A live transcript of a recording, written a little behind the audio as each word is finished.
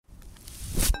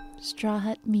Straw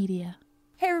Hut Media.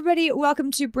 Hey everybody, welcome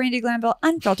to Brandy Glanville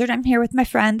Unfiltered. I'm here with my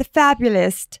friend, the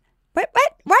Fabulous. What?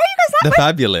 Why are you guys not? The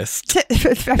Fabulous.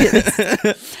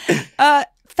 Fabulous.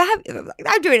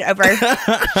 I'm doing it over.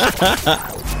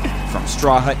 From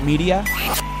Straw Hut Media,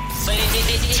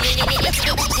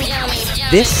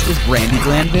 this is Brandy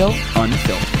Glanville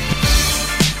Unfiltered.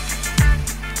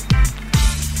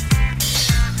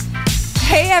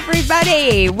 Hey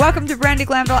everybody, welcome to Brandy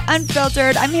Glanville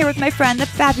Unfiltered. I'm here with my friend, the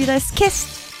Fabulous,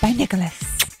 kissed by Nicholas.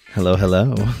 Hello,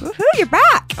 hello. Woohoo, you're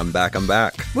back. I'm back.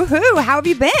 Woohoo, how have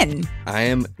you been? I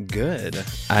am good.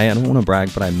 I don't want to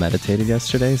brag, but I meditated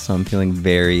yesterday, so I'm feeling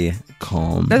very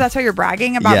calm. No, that's why you're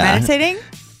bragging about meditating?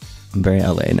 I'm very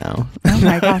LA now. Oh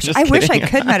my gosh, I wish I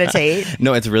could meditate.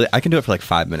 No, it's really, I can do it for like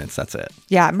 5 minutes. That's it.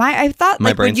 Yeah, I thought my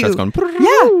like brain starts going.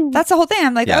 Yeah, that's the whole thing.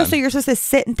 I'm like, Yeah. oh, so you're supposed to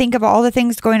sit and think of all the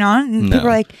things going on? And No. people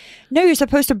are like, no, you're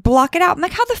supposed to block it out. I'm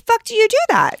like, how the fuck do you do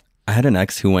that? I had an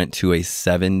ex who went to a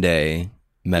 7-day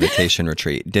meditation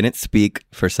retreat. Didn't speak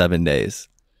for 7 days.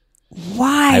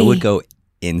 Why? I would go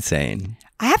insane.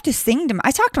 I have to sing to I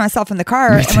talk to myself in the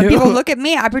car, Me and when too. people look at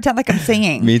me, I pretend like I'm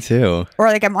singing. Me too. Or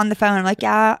like I'm on the phone. I'm like,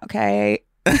 yeah, okay.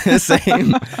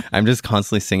 Same. I'm just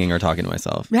constantly singing or talking to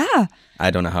myself. Yeah. I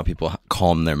don't know how people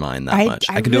calm their mind that much.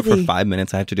 I can do it for 5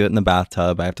 minutes. I have to do it in the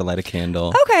bathtub. I have to light a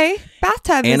candle. Okay.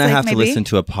 Bathtub. And is I have maybe. to listen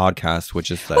to a podcast, which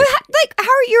is like. Well,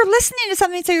 how are you listening to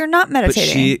something so you're not But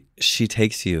meditating? she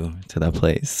takes you to that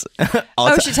place.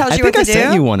 She tells you what to do? I think I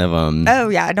sent you one of them. Oh,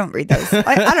 yeah. I don't read those.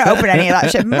 I don't open any of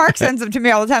that shit. Mark sends them to me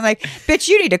all the time. Like, bitch,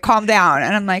 you need to calm down.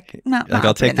 And I'm like, no. Like,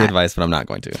 I'll take the advice, but I'm not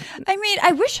going to. I mean,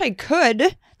 I wish I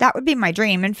could. That would be my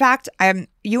dream. In fact,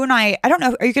 you and I don't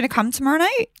know, are you going to come tomorrow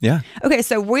night? Yeah. Okay,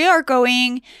 so we are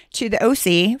going to the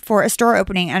OC for a store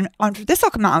opening, and this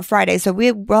will come out on Friday, so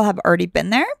we will have already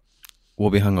been there. We'll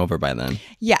be hungover by then.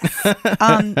 Yes.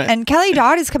 And Kelly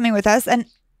Dodd is coming with us, and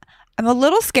I'm a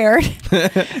little scared.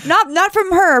 not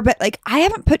from her, but like I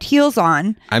haven't put heels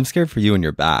on. I'm scared for you and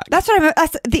your back. That's what I'm.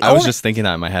 That's the. I was just thinking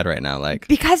that in my head right now, like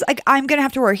because like I'm gonna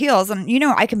have to wear heels, and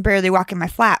I can barely walk in my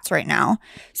flats right now.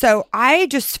 So I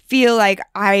just feel like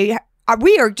I'm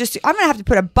gonna have to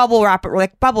put a bubble wrap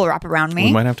around me.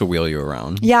 we might have to wheel you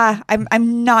around. Yeah,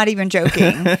 I'm not even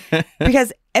joking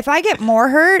because if I get more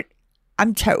hurt,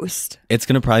 I'm toast. It's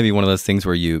going to probably be one of those things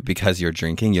where because you're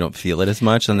drinking, you don't feel it as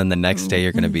much. And then the next day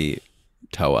you're going to be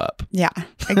toe up. Yeah,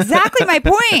 exactly my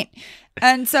point.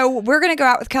 And so we're going to go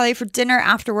out with Kelly for dinner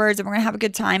afterwards and we're going to have a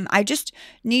good time. I just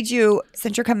need you,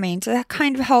 since you're coming, to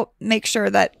kind of help make sure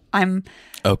that I'm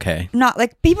okay. Not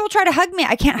like people try to hug me.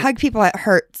 I can't hug people. It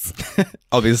hurts.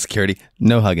 I'll be the security.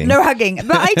 No hugging. No hugging.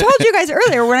 But I told you guys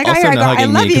earlier when I got also, here, I no go,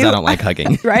 hugging I love me you. I don't like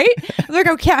hugging. Right? I'm like,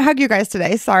 I can't hug you guys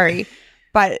today. Sorry.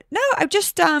 But no, I'm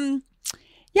just, I'm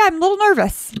a little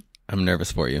nervous. I'm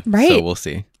nervous for you. Right. So we'll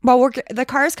see. Well, the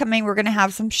car is coming. We're going to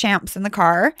have some champs in the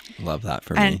car. Love that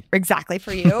for me. Exactly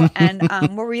for you. And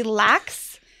we'll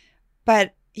relax.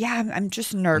 But yeah, I'm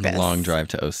just nervous. Long drive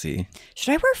to OC.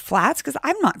 Should I wear flats? Because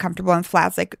I'm not comfortable in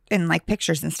flats, like in like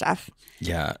pictures and stuff.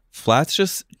 Yeah. Flats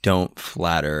just don't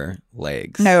flatter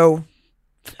legs. No.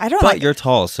 I don't But you're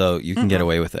tall, so you can get Mm-mm.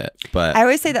 away with it. But I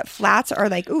always say that flats are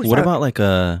like, ooh. what about like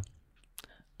a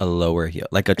lower heel?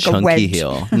 Like a chunky wedge.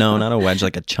 heel. No, not a wedge,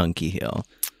 like a chunky heel.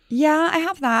 Yeah, I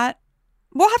have that.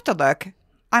 We'll have to look.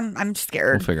 I'm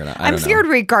scared. We'll figure it out. I'm scared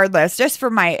regardless, just for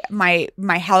my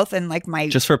health and like my.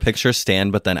 Just for picture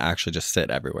stand, but then actually just sit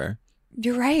everywhere.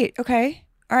 You're right. Okay.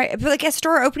 All right. But like at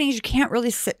store openings, you can't really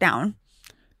sit down.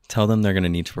 Tell them they're going to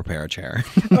need to prepare a chair.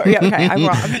 Oh, yeah, okay. I will.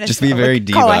 I'm gonna just be very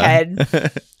diva. Call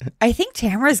ahead. I think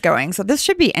Tamara's going, so this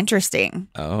should be interesting.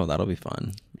 Oh, that'll be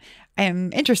fun. I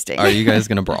am interesting. Are you guys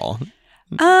going to brawl?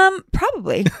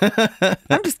 Probably.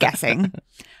 I'm just guessing.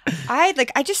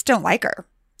 I just don't like her.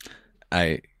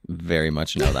 I very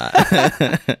much know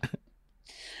that.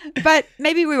 But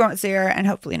maybe we won't see her, and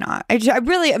hopefully not. I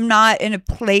really am not in a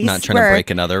place Not trying to break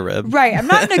another rib. Right. I'm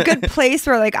not in a good place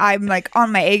where like I'm like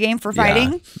on my A game for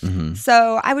fighting. Yeah. Mm-hmm.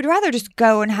 So I would rather just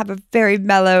go and have a very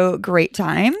mellow, great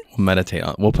time. We'll meditate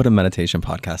on. We'll put a meditation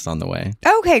podcast on the way.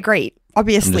 Okay, great. I'll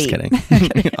be I'm asleep. just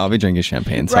kidding. I'll be drinking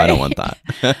champagne, so I don't want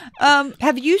that.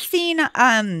 Have you seen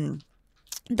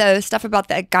the stuff about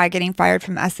that guy getting fired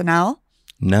from SNL?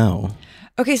 No.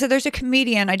 Okay, so there's a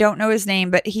comedian, I don't know his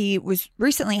name, but he was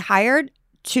recently hired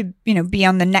to, be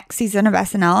on the next season of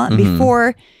SNL. And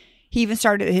before he even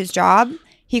started his job,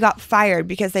 he got fired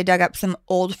because they dug up some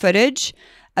old footage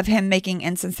of him making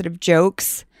insensitive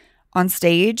jokes on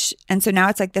stage. And so now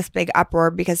it's like this big uproar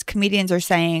because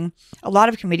a lot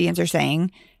of comedians are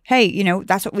saying, hey,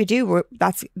 that's what we do.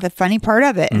 That's the funny part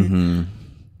of it. And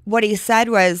what he said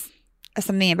was,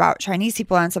 something about Chinese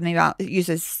people and something about it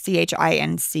uses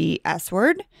CHINCS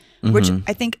word, which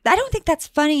I don't think that's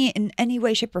funny in any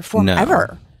way, shape, or form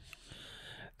ever.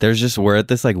 We're at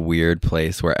this like weird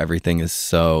place where everything is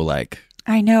so like,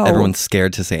 I know everyone's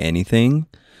scared to say anything.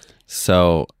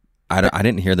 So I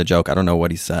didn't hear the joke. I don't know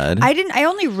what he said. I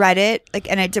only read it like,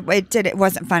 and it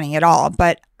wasn't funny at all.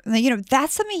 But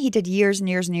that's something he did years and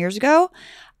years and years ago.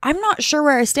 I'm not sure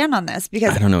where I stand on this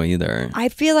because I don't know either. I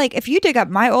feel like if you dig up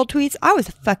my old tweets, I was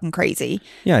fucking crazy.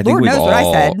 Yeah, I think Lord knows what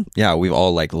I said. Yeah, we've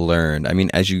all like learned. I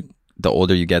mean, the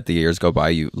older you get, the years go by,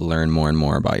 you learn more and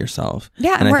more about yourself.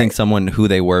 Yeah, and I think someone who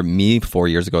they were me 4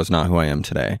 years ago is not who I am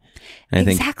today. And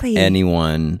I think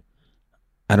anyone,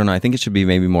 I don't know. I think it should be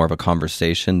maybe more of a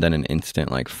conversation than an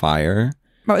instant like fire.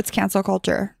 Well, it's cancel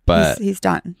culture. But he's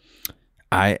done.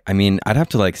 I mean, I'd have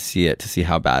to like see it to see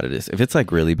how bad it is. If it's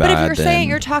like really bad, but if you're saying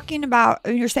you're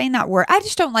saying that word, I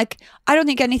just don't like. I don't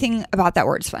think anything about that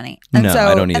word is funny. And no,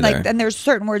 I don't either. And there's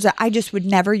certain words that I just would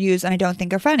never use, and I don't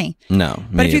think are funny. No,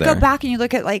 but if you go back and you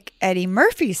look at like Eddie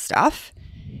Murphy's stuff,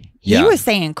 he was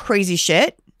saying crazy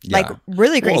shit, like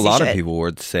really crazy. Well, a lot shit. of people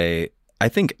would say. I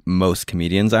think most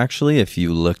comedians actually, if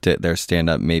you looked at their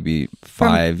stand-up maybe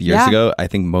 5 years ago, I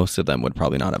think most of them would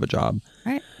probably not have a job.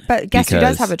 Right, but guess who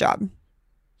does have a job?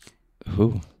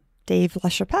 Who? Dave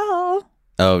LaChapelle.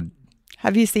 Oh.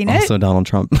 Have you seen it? Also Donald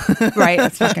Trump. Right,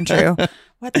 that's fucking true.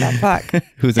 What the fuck?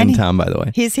 Who's in town, by the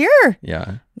way? He's here.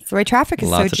 Yeah. That's the way traffic is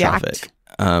Lots so jacked.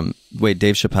 Traffic. Wait,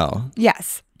 Dave Chappelle?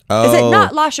 Yes. Oh. Is it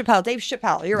not LaChapelle? Dave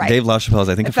Chappelle. You're right. Dave LaChapelle is,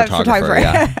 I think, a photographer.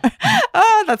 Yeah.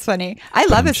 Oh, that's funny. I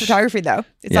love his photography, though.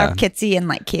 It's all kitsy and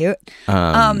like cute.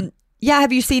 Yeah,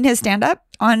 have you seen his stand-up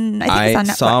on, I think it's on Netflix.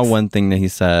 I saw one thing that he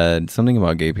said, something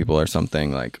about gay people or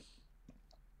something like,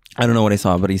 I don't know what I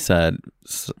saw, but he said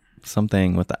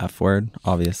something with the F word,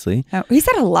 obviously. Oh, he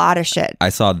said a lot of shit. I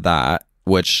saw that,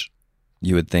 which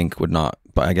you would think would not,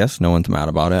 but I guess no one's mad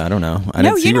about it. I don't know. I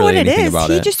didn't see really anything about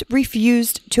it. He just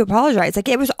refused to apologize. Like,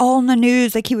 it was all in the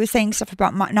news. Like, he was saying stuff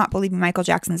about not believing Michael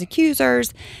Jackson's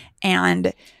accusers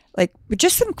and like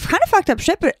just some kind of fucked up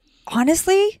shit. But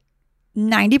honestly,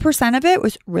 90% of it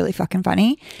was really fucking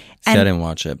funny. And I didn't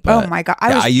watch it, but oh my God.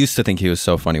 I used to think he was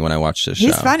so funny when I watched this show.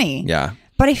 He's funny. Yeah.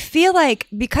 But I feel like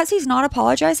because he's not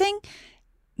apologizing,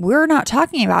 we're not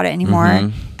talking about it anymore.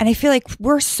 And I feel like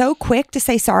we're so quick to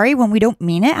say sorry when we don't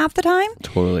mean it half the time.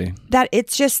 Totally. That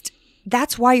it's just,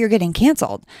 that's why you're getting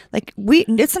canceled. Like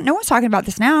no one's talking about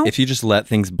this now. If you just let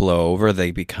things blow over,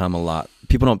 they become a lot.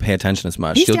 People don't pay attention as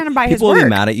much. He's standing by his People work. will be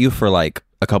mad at you for like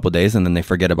a couple of days and then they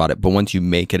forget about it. But once you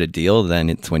make it a deal, then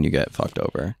it's when you get fucked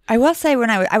over. I will say when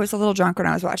I was a little drunk when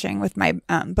I was watching with my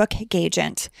book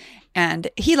agent, and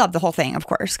he loved the whole thing, of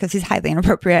course, because he's highly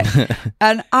inappropriate.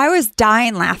 And I was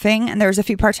dying laughing. And there was a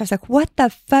few parts I was like, what the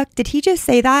fuck? Did he just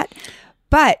say that?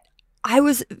 But I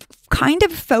was kind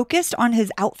of focused on his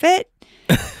outfit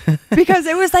because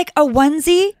it was like a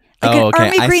onesie, like an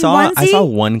army green onesie. I saw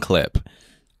one clip.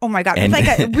 Oh my God. It's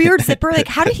like a weird zipper. Like,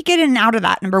 how did he get in and out of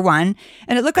that, number one?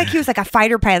 And it looked like he was like a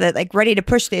fighter pilot, like ready to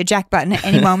push the eject button at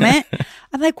any moment.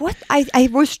 I'm like, what? I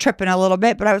was tripping a little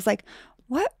bit, but I was like,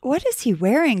 what is he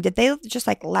wearing? Did they just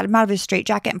like let him out of his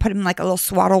straitjacket and put him in like a little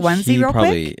swaddle onesie real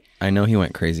quick? I know he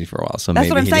went crazy for a while, so that's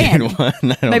maybe what I'm he saying. needed one.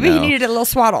 I don't maybe know. He needed a little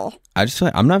swaddle. I just feel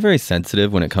like I'm not very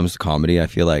sensitive when it comes to comedy. I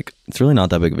feel like it's really not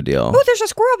that big of a deal. Oh, there's a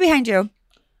squirrel behind you.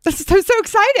 I'm so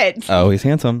excited. Oh, he's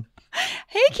handsome.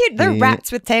 Hey, kid. They're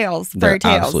rats with tails. Furry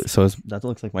tails. Absolutely. So that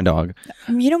looks like my dog.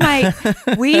 You know,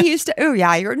 we used to, oh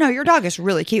yeah, your dog is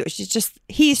really cute.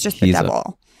 He's just the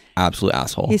devil. Absolute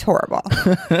asshole. He's horrible.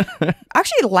 I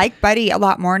actually like Buddy a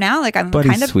lot more now. Like I'm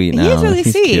Buddy's kind of sweet now. He is really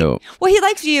He's sweet. Cute. Well, he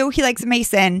likes you. He likes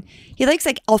Mason. He likes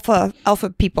like alpha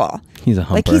people. He's a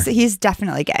humper. Like he's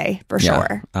definitely gay for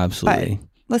sure. Absolutely. But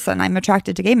listen, I'm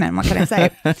attracted to gay men. What can I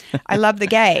say? I love the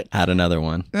gay. Add another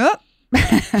one. Oh.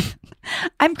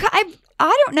 I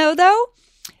don't know though.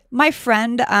 My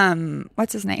friend,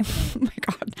 what's his name? Oh my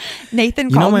God,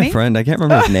 Nathan called me. You know my friend. I can't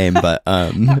remember his name, but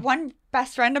that one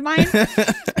best friend of mine.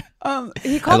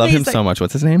 He called me. I love him so much.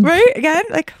 What's his name? Right again?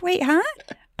 Like, wait,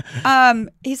 huh?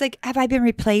 He's like, have I been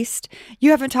replaced?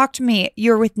 You haven't talked to me.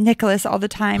 You're with Nicholas all the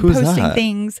time, posting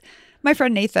things. My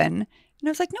friend Nathan. And I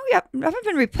was like, no, I haven't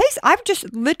been replaced. I'm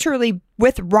just literally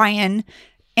with Ryan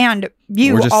and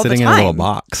you we're just all the time. sitting in a little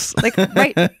box. Like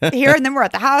right here, and then we're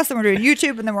at the house and we're doing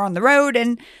YouTube and then we're on the road.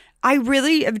 And I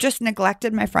really have just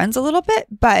neglected my friends a little bit,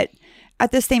 but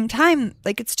at the same time,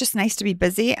 like it's just nice to be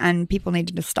busy and people need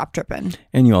to just stop tripping.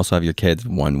 And you also have your kids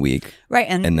 1 week. Right.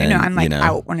 And then, I'm like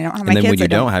out when I don't have my kids. And then when you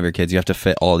don't have your kids, you have to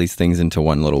fit all these things into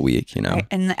one little week, Right.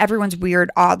 And everyone's weird,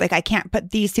 odd. Like I can't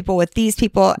put these people with these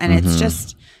people. And it's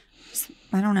just,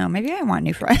 I don't know. Maybe I want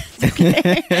new friends. I'm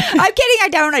kidding. I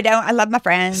don't. I love my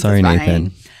friends. Sorry,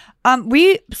 Nathan.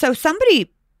 So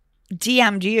somebody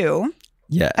DM'd you.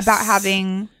 Yes. About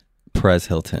having Perez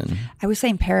Hilton. I was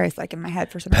saying Paris like in my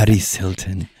head for some reason. Paris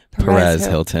Hilton. Perez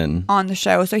Hilton. On the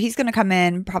show. So he's going to come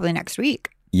in probably next week.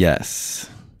 Yes.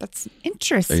 That's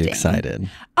interesting. Are you excited?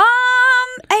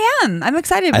 I am. I'm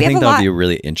excited. I think that'll be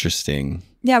really interesting.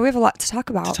 Yeah, we have a lot to talk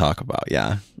about.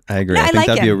 Yeah. I agree. No, I think like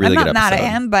that'd be a really good episode. I'm not mad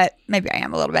at him, but maybe I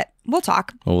am a little bit. We'll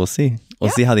talk. Well, we'll see.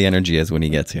 We'll see how the energy is when he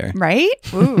gets here. Right?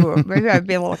 Ooh, maybe I'd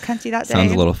be a little cunty that day.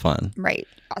 Sounds a little fun. Right.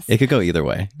 It could go either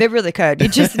way. It really could. You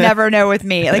just never know with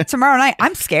me. Like tomorrow night,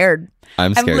 I'm scared.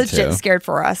 I'm legit scared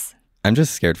for us. I'm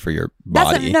just scared for your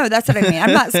body. That's what I mean.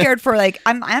 I'm not scared for like,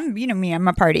 I'm you know me, I'm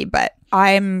a party, but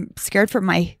I'm scared for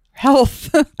my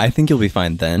health. I think you'll be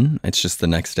fine then. It's just the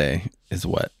next day is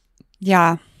what.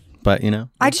 Yeah. But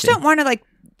I just don't want to like,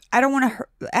 I don't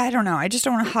know. I just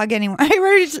don't want to hug anyone.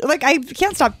 I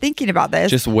can't stop thinking about this.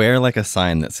 Just wear like a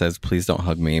sign that says, please don't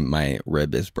hug me. My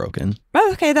rib is broken.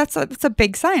 Oh, okay. That's a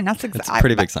big sign. That's a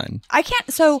pretty big sign. I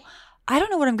can't. So I don't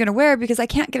know what I'm going to wear because I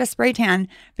can't get a spray tan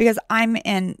because I'm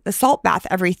in the salt bath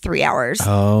every 3 hours.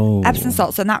 Oh. Epsom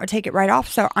salt. So that would take it right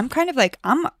off. So I'm kind of like,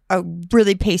 I'm a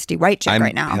really pasty white chick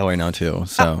right now. I'm pale right now too.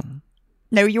 So.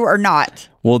 No, you are not.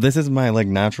 Well, this is my like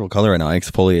natural color right now. I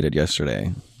exfoliated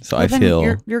yesterday. So I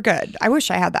feel. You're good. I wish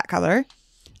I had that color.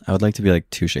 I would like to be like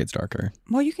 2 shades darker.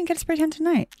 Well, you can get a spray tan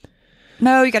tonight.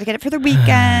 No, you got to get it for the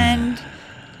weekend.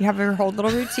 You have your whole little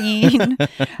routine.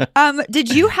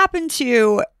 Did you happen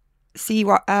to see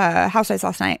Housewives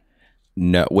last night?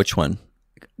 No, which one?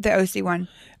 The OC one.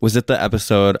 Was it the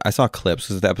episode? I saw clips.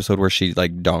 Was it the episode where she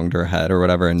like donged her head or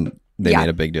whatever, and they made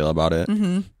a big deal about it?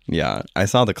 Mm-hmm. Yeah, I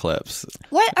saw the clips.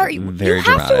 What are you? Very you have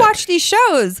dramatic. to watch these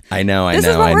shows. I know. This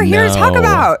is what we're here to talk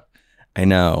about. I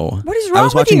know. What is wrong with you? I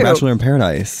was watching Bachelor in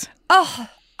Paradise. Oh,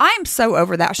 I'm so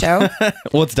over that show.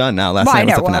 Well, it's done now. Last night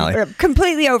was the finale. Well,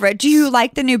 completely over it. Do you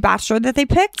like the new Bachelor that they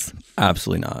picked?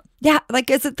 Absolutely not. Yeah, like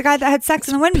is it the guy that had sex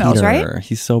in the windmills, Peter, right?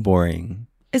 He's so boring.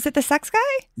 Is it the sex guy?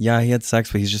 Yeah, he had sex,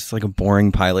 but he's just like a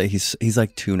boring pilot. He's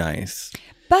like too nice.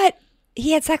 But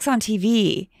he had sex on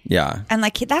TV. Yeah. And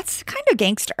like that's kind of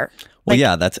gangster. Well, like,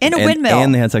 yeah, that's in a windmill.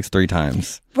 And they had sex 3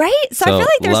 times. Right? So I feel like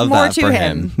there's more to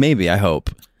him. Maybe, I hope.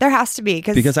 There has to be.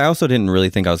 Because I also didn't really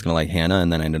think I was going to like Hannah,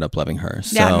 and then I ended up loving her.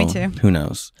 So, yeah, me too. Who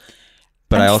knows?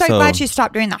 But I'm so glad she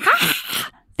stopped doing the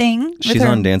thing. She's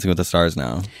on Dancing with the Stars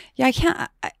now. Yeah, I can't.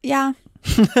 Yeah.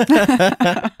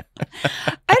 I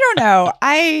don't know.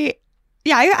 I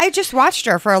just watched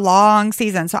her for a long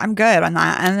season, so I'm good on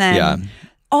that. And then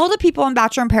all the people in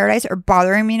Bachelor in Paradise are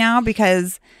bothering me now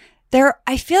because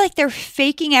I feel like they're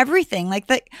faking everything.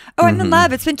 Like, I'm in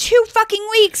love. It's been 2 fucking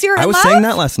weeks. You're in love? I was saying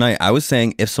that last night. I was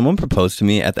saying if someone proposed to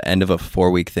me at the end of a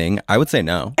 4-week thing, I would say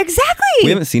no. Exactly. We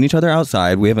haven't seen each other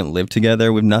outside. We haven't lived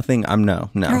together. We've nothing. No.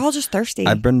 They're all just thirsty.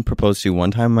 I've been proposed to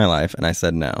one time in my life, and I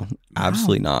said no.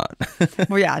 Absolutely not.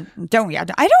 Well, yeah. I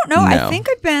don't know. No. I think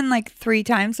I've been like 3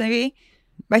 times maybe.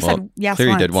 I said yes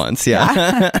clearly once. You did once,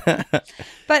 yeah.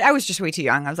 But I was just way too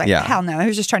young. I was like, hell no. He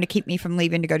was just trying to keep me from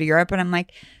leaving to go to Europe. And I'm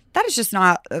like, that is just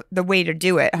not the way to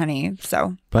do it, honey.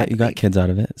 So, but you got kids out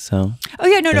of it, so. Oh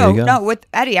yeah, no. With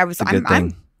Eddie,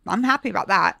 I'm happy about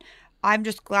that. I'm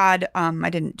just glad I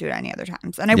didn't do it any other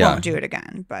times, and I won't do it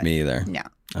again. But me either. Yeah,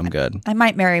 I'm good. I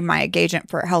might marry my agent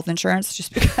for health insurance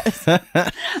just because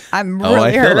I'm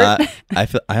really hurt. That.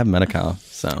 I have Medi-Cal.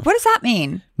 So what does that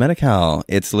mean? Medi-Cal,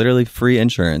 it's literally free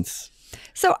insurance.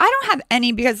 So I don't have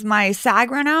any because my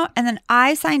SAG ran out, and then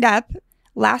I signed up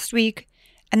last week.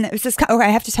 And it was just, I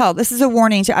have to tell, this is a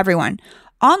warning to everyone.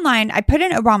 Online, I put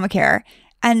in Obamacare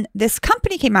and this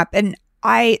company came up and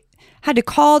I had to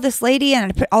call this lady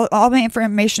and I put all my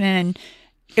information in and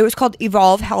it was called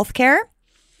Evolve Healthcare.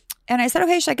 And I said,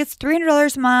 okay, she's like, it's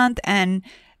 $300 a month and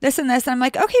this and this. And I'm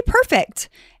like, okay, perfect.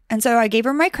 And so I gave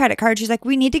her my credit card. She's like,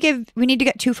 we need to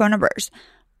get 2 phone numbers.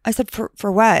 I said,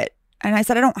 for what? And I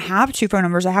said, I don't have 2 phone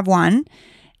numbers. I have 1.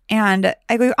 And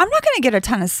I go, I'm not going to get a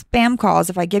ton of spam calls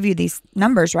if I give you these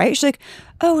numbers, right? She's like,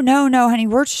 oh, no, honey.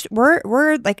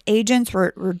 We're like agents.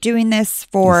 We're doing this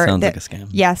for. It sounds like a scam.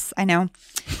 Yes, I know.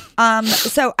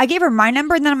 So I gave her my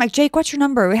number and then I'm like, Jake, what's your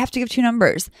number? We have to give 2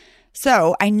 numbers.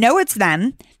 So I know it's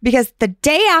them because the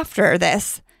day after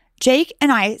this, Jake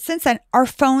and I, since then, our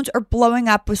phones are blowing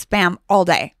up with spam all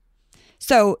day.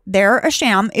 So they're a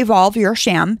sham. Evolve, you're a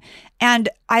sham. And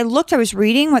I was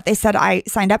reading what they said I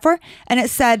signed up for, and it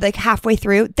said like halfway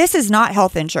through, this is not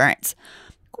health insurance.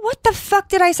 What the fuck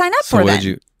did I sign up for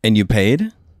then? And you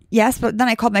paid? Yes, but then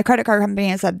I called my credit card company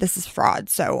and said, this is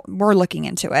fraud. So we're looking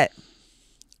into it.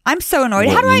 I'm so annoyed.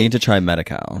 Well, you need to try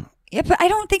Medi-Cal. Yeah, but I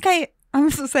don't think I'm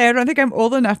supposed to say I don't think I'm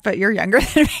old enough, but you're younger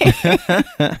than me.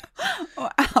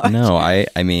 No,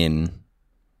 I mean,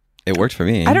 it worked for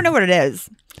me. I don't know what it is.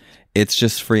 It's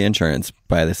just free insurance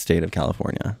by the state of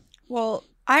California. Well,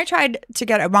 I tried to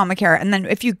get Obamacare, and then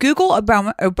if you Google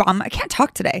Obama, I can't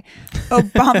talk today.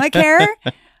 Obamacare.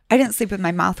 I didn't sleep with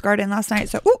my mouth guard in last night,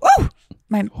 so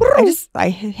I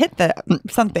hit the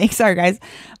something. Sorry, guys,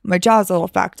 my jaw's a little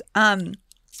fucked. No,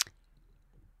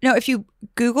 if you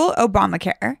Google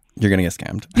Obamacare, you're gonna get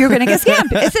scammed. You're gonna get scammed.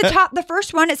 It's the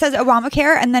first one. It says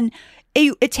Obamacare, and then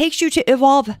it takes you to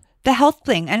Evolve the health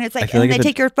thing, and it's like, and they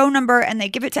take your phone number and they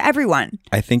give it to everyone.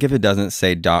 I think if it doesn't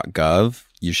say .gov,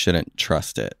 you shouldn't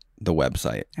trust it, the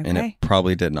website. Okay. And it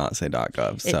probably did not say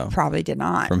 .gov. So it probably did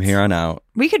not. From here on out,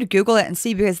 we could Google it and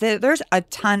see, because there's a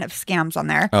ton of scams on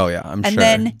there. Oh yeah, I'm sure. And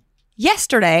then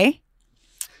yesterday,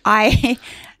 I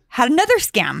had another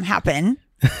scam happen,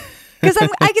 because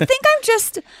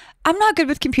I'm not good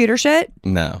with computer shit.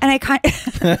 No. And I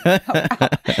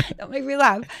don't make me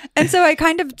laugh. And so I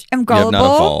kind of am gullible. You have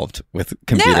not evolved with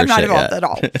computer shit. No, I'm not evolved at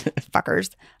all.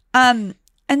 Fuckers. And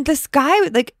this guy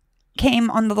came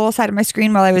on the little side of my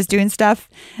screen while I was doing stuff.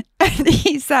 And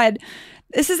he said,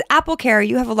 "This is AppleCare.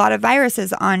 You have a lot of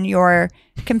viruses on your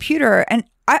computer." And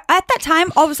at that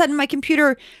time, all of a sudden, my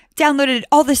computer downloaded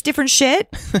all this different shit.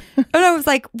 And I was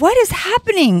like, what is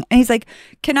happening? And he's like,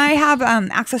 "Can I have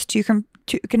access to your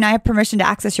can I have permission to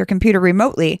access your computer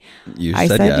remotely?" I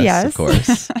said yes, of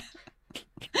course.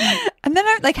 And then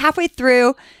halfway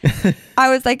through, I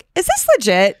was like, "Is this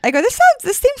legit?" I go,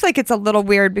 "This seems like it's a little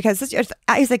weird," because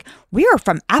he's like, "We are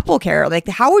from AppleCare.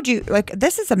 How would you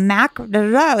this is a Mac?" Da, da,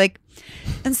 da.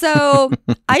 And so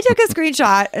I took a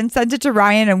screenshot and sent it to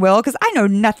Ryan and Will, because I know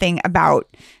nothing about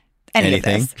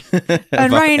anything.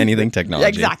 And Ryan, anything technology.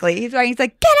 Exactly. He's like,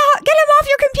 "Get him off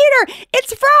your computer.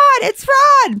 It's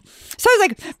fraud. So I was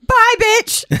like, "Bye,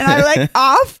 bitch." And I was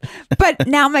off. But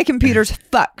now my computer's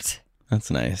fucked. That's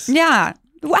nice. Yeah.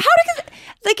 How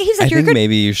did he's like, I "You're think good."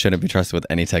 maybe you shouldn't be trusted with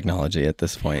any technology at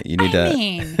this point. You need I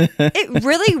mean, it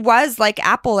really was like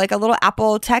Apple, a little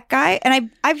Apple tech guy. And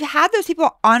I've had those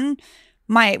people on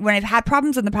when I've had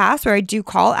problems in the past where I do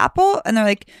call Apple, and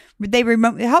they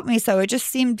remotely help me. So it just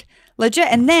seemed legit.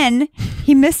 And then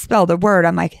he misspelled a word.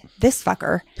 I'm like, this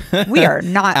fucker, we are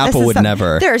not. Apple would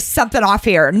never. There's something off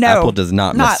here. No, Apple does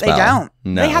not misspell. They don't.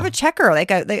 No. They have a checker.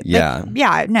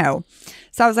 No.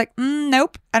 So I was like,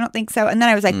 nope, I don't think so. And then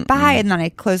I was like, bye. And then I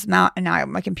closed them out, and now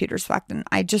my computer's fucked. And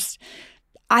I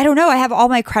don't know. I have all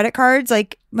my credit cards,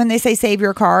 when they say save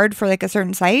your card for a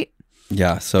certain site.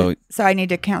 Yeah. So I need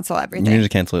to cancel everything. You need to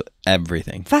cancel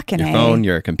everything. Fucking your phone,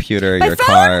 your computer, your phone?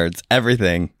 cards,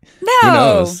 everything. No. Who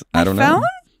knows? I don't phone? know.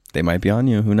 They might be on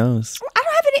you. Who knows? I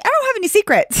don't have any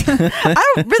secrets. I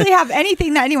don't really have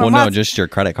anything that anyone wants. Well, no, just your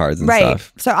credit cards and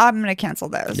stuff. So I'm going to cancel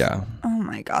those. Yeah. Oh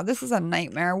my God. This is a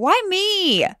nightmare. Why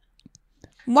me?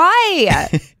 Why?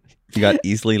 You got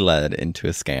easily led into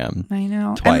a scam. I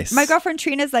know. Twice. And my girlfriend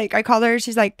Trina's I called her.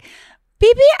 She's like,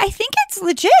 "BB, I think it's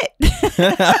legit."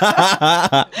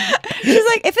 She's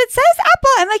like, "If it says Apple,"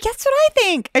 I'm like, "That's what I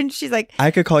think." And she's like,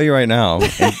 "I could call you right now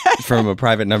from a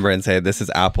private number and say, 'This is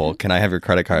Apple. Can I have your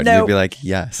credit card?'" No. And you'd be like,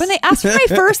 "Yes." When they asked for my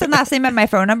first and last name and my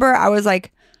phone number, I was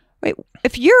like, "Wait,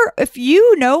 if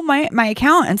you know my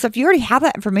account and stuff, you already have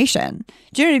that information."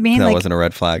 Do you know what I mean? That wasn't a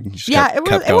red flag. You just yeah,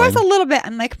 kept it was a little bit.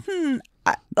 I'm like,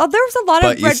 there was a lot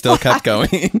of red flags. But you still kept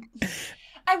going.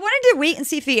 I wanted to wait and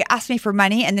see if he asked me for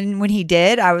money. And then when he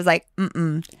did, I was like,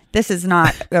 this is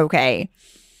not okay.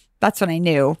 That's when I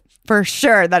knew for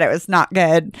sure that it was not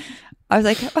good. I was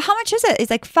like, well, how much is it? He's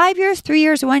like 5 years, 3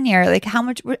 years, 1 year. How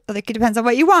much? It depends on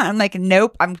what you want. I'm like,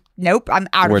 nope, I'm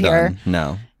out We're of here. Done.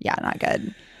 No. Yeah, not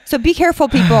good. So be careful,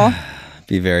 people.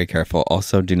 Be very careful.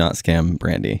 Also, do not scam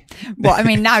Brandy. Well, I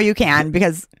mean, now you can,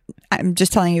 because I'm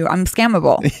just telling you, I'm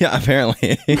scammable. Yeah,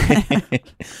 apparently.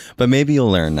 But maybe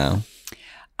you'll learn now.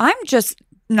 I'm just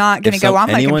not going to go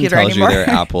on my computer anymore. If anyone tells you they're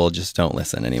Apple, just don't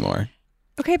listen anymore.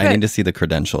 Okay, but I need to see the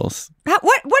credentials. What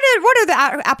are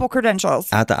the Apple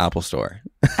credentials? At the Apple store.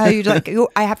 I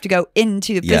have to go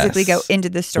physically go into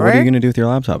the store? What are you going to do with your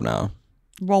laptop now?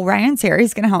 Well, Ryan's here.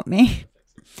 He's going to help me.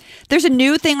 There's a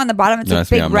new thing on the bottom. It's a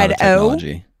big red O.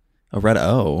 A red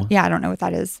O? Yeah, I don't know what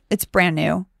that is. It's brand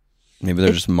new. Maybe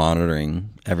they're just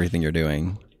monitoring everything you're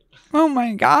doing. Oh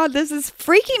my God, this is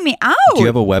freaking me out. Do you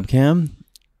have a webcam?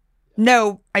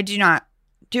 No, I do not.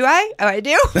 Do I? Oh, I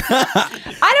do?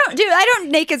 I don't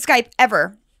naked Skype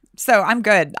ever. So I'm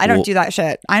good. I don't do that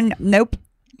shit. Nope.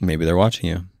 Maybe they're watching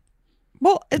you.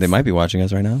 Well, they might be watching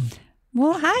us right now.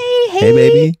 Well, hi. Hey,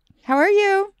 baby. How are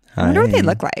you? Hi. I wonder what they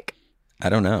look like. I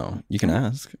don't know. You can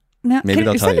ask. No, Maybe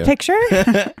they'll tell you. Send a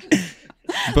picture.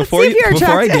 Before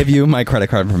I give you my credit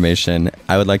card information,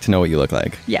 I would like to know what you look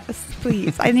like. Yes,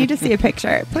 please. I need to see a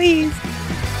picture. Please.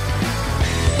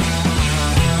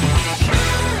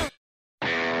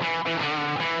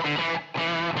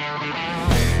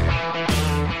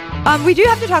 We do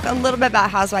have to talk a little bit about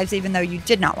Housewives, even though you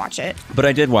did not watch it. But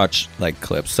I did watch like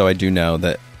clips, so I do know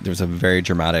that there was a very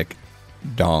dramatic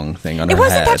dong thing on her head. It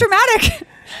wasn't that dramatic.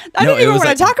 I don't even want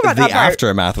to talk about that part. The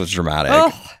aftermath was dramatic.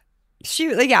 Oh, she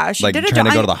did it. Trying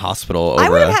to go to the hospital. I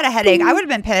would have had a headache. I would have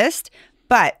been pissed,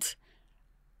 but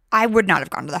I would not have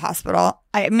gone to the hospital.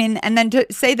 I mean, and then to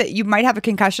say that you might have a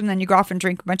concussion, then you go off and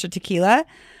drink a bunch of tequila.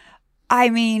 I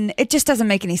mean, it just doesn't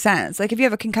make any sense. Like, if you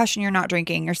have a concussion, you're not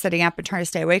drinking. You're sitting up and trying to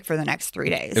stay awake for the next 3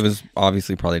 days. It was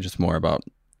obviously probably just more about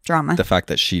drama. The fact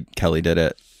that Kelly did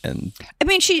it. And I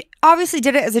mean, she obviously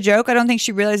did it as a joke. I don't think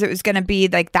she realized it was going to be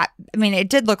like that. I mean, it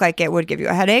did look like it would give you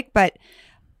a headache, but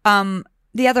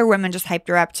the other women just hyped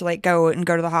her up to like go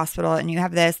to the hospital, and you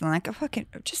have this, and like, oh, fucking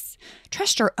just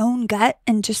trust your own gut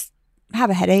and just have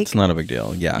a headache. It's not a big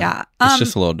deal. Yeah. Yeah. It's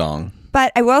just a little dong.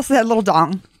 But I will say a little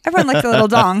dong. Everyone likes a little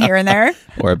dong here and there.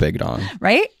 Or a big dong.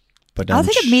 Right? But I'll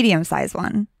take a medium-sized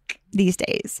one these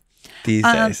days. These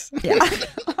days. Yeah.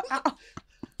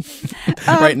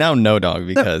 Right now, no dog,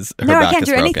 because her back is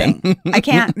broken. Anything. I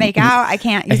can't make out. I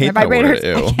can't use my vibrators.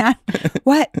 I can't.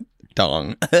 What?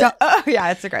 Dong. Oh,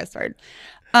 yeah, it's a gross word.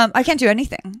 I can't do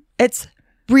anything. It's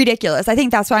ridiculous. I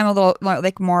think that's why I'm a little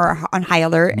like more on high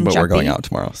alert and But jumpy. We're going out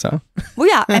tomorrow, so. Well,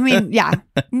 yeah. I mean, yeah.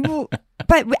 Well,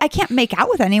 but I can't make out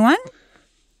with anyone.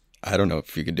 I don't know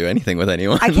if you can do anything with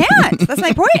anyone. I can't. That's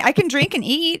my point. I can drink and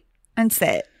eat and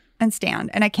sit and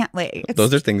stand, and I can't lay.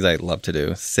 Those are things I love to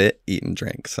do: sit, eat, and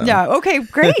drink. So. Yeah. Okay.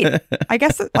 Great. I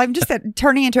guess I'm just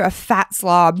turning into a fat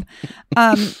slob.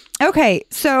 Okay.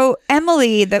 So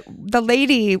Emily, the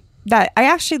lady that I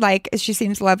actually like, she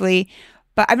seems lovely,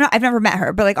 but I've never met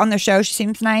her, but like on the show, she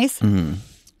seems nice.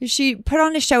 Mm-hmm. She put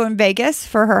on a show in Vegas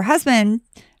for her husband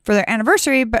for their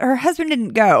anniversary, but her husband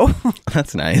didn't go.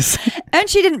 That's nice. And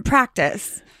she didn't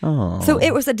practice. Oh. So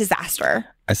it was a disaster.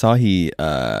 I saw he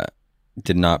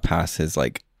did not pass his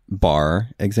like bar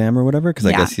exam or whatever, because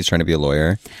I guess he's trying to be a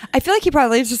lawyer. I feel like he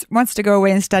probably just wants to go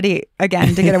away and study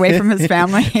again to get away from his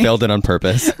family. Failed it on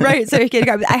purpose. Right. So he could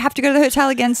go, I have to go to the hotel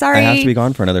again. Sorry. I have to be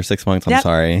gone for another 6 months. I'm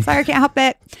sorry. Sorry, I can't help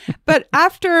it. But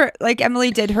after like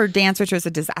Emily did her dance, which was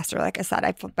a disaster, like I said,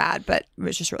 I felt bad, but it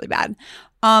was just really bad.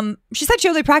 She said she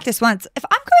only practiced once. If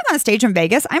I'm going on a stage in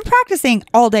Vegas, I'm practicing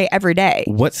all day, every day.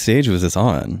 What stage was this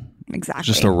on? Exactly.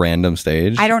 Just a random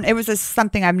stage? It was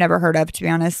something I've never heard of, to be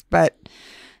honest. But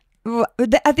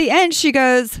at the end, she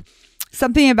goes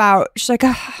something about, she's like,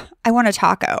 oh, I want a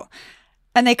taco.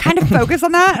 And they kind of focus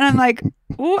on that. And I'm like,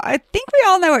 well, I think we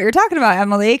all know what you're talking about,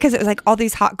 Emily. Because it was like all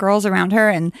these hot girls around her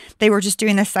and they were just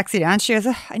doing this sexy dance. She goes,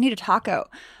 oh, I need a taco.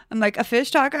 I'm like, a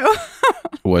fish taco?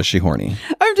 Was she horny?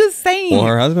 I'm just saying. Well,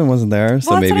 her husband wasn't there,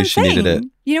 so maybe she needed it.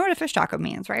 You know what a fish taco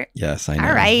means, right? Yes, I know.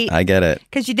 All right. I get it.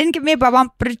 Because you didn't give me a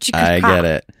bump. I get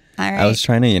it. All right. I was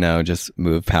trying to, just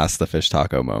move past the fish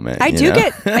taco moment. I do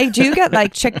get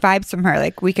like chick vibes from her.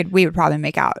 Like we would probably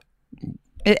make out.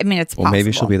 I mean, it's possible. Well,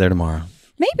 maybe she'll be there tomorrow.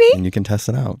 Maybe. And you can test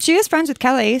it out. She is friends with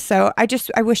Kelly, so I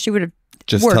wish she would have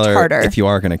just worked tell her harder. If you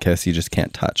are going to kiss, you just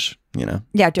can't touch, Yeah,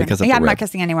 I'm not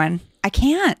kissing anyone. I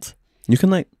can't. You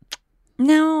can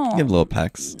no. Give little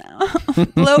pecks. No.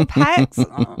 Little pecks.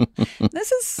 Oh,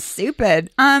 this is stupid.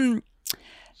 I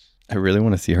really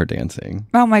want to see her dancing.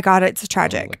 Oh my God, it's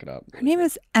tragic. Look it up. Her name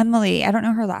is Emily. I don't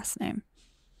know her last name.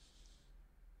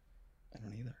 I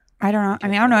don't either. I don't know. I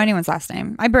mean, I don't know anyone's last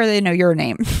name. I barely know your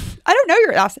name. I don't know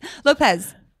your last name.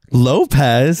 Lopez.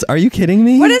 Lopez? Are you kidding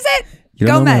me? What is it? You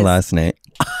don't know my last name.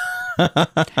 Well,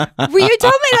 you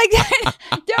told me like that.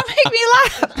 Don't make me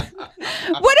laugh.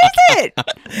 What is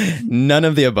it? None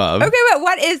of the above. Okay, but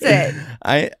what is it?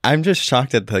 I'm just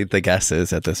shocked at the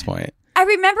guesses at this point. I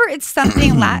remember it's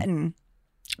something Latin.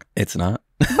 It's not.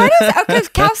 What is it? Oh,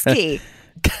 Kowski.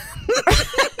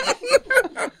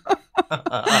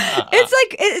 It's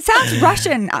like, it sounds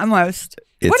Russian almost.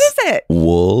 What is it?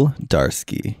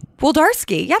 Woldarsky.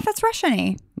 Woldarsky. Yeah, that's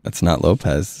Russian-y. That's not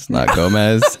Lopez. It's not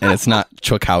Gomez. And it's not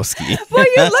Chwakowski. Well,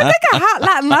 you look like a hot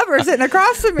Latin lover sitting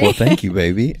across from me. Well, thank you,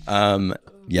 baby.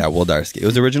 Yeah, Woldarsky. It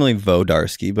was originally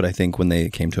Vodarsky, but I think when they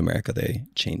came to America, they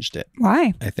changed it.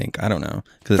 Why? I think. I don't know.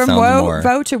 Because it From sounds more...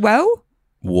 Vo to Woe?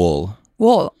 Wool.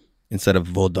 Wool. Instead of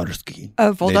Voldarsky.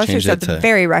 Oh, Voldarsky sounds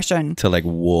very Russian. To like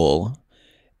wool.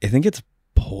 I think it's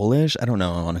Polish. I don't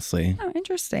know, honestly. Oh,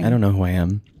 interesting. I don't know who I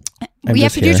am. We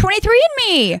have to do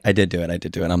 23andMe. I did do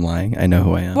it. I'm lying. I know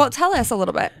who I am. Well, tell us a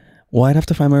little bit. Well, I'd have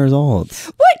to find my results.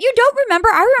 What? You don't remember?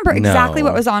 I remember exactly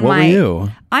what was on what my... Were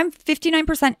you? I'm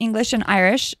 59% English and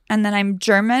Irish, and then I'm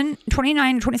German,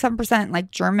 27%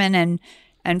 like German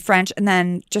and French, and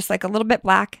then just like a little bit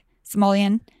black,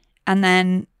 Somalian, and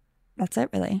then that's it,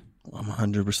 really. I'm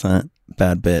 100%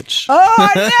 bad bitch. Oh,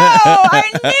 no! I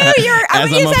knew you were...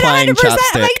 As you I'm said applying 100%.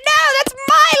 chapstick. I'm like, no, that's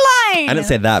my line! I didn't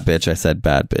say that bitch. I said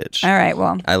bad bitch. All right,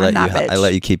 well, I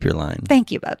let you keep your line. Thank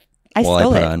you, bub. I While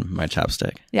stole I put it. on my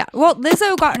chapstick. Yeah. Well,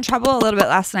 Lizzo got in trouble a little bit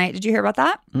last night. Did you hear about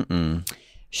that? Mm-mm.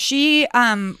 She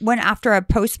went after a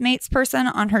Postmates person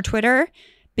on her Twitter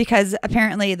because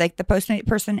apparently like the Postmate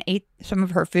person ate some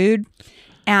of her food.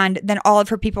 And then all of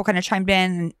her people kind of chimed in,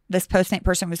 and this Postmate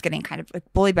person was getting kind of like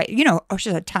bullied by, she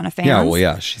has a ton of fans. Yeah, well,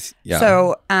 yeah.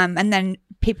 So, and then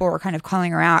people were kind of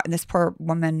calling her out, and this poor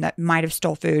woman that might have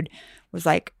stole food was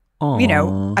like,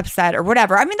 Aww. Upset or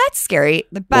whatever. I mean, that's scary.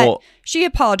 But she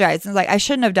apologized and was like, I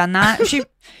shouldn't have done that. She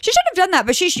shouldn't have done that,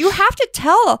 but you have to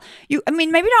tell you. I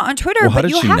mean, maybe not on Twitter. Well, how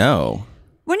but did she know?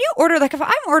 When you order, like if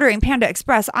I'm ordering Panda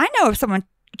Express, I know if someone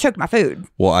took my food.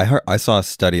 Well, I saw a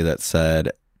study that said,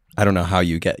 I don't know how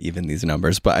you get even these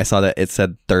numbers, but I saw that it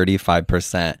said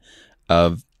 35%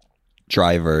 of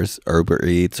drivers, Uber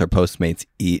Eats or Postmates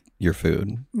eat your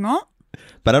food. Well,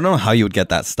 but I don't know how you would get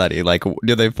that study. Like,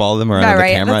 do they follow them around the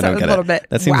camera? I don't get it.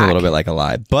 That seems a little bit like a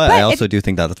lie. But I also do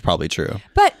think that that's probably true.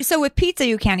 But so with pizza,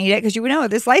 you can't eat it because you know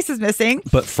this slice is missing.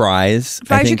 But fries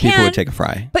I think people would take a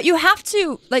fry. But you have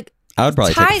to like. I would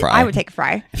probably take a fry. I would take a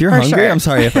fry. If you're hungry, I'm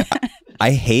sorry.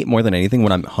 I hate more than anything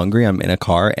when I'm hungry, I'm in a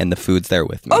car and the food's there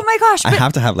with me. Oh my gosh. I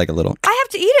have to have like a little. I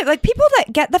have to eat it. Like people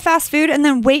that get the fast food and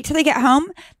then wait till they get home,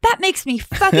 that makes me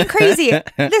fucking crazy.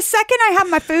 The second I have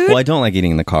my food. Well, I don't like eating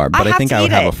in the car, but I think I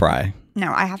would have a fry.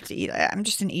 No, I have to eat it. I'm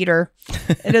just an eater.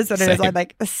 It is what it is. I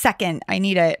like the second I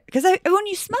need it. Because when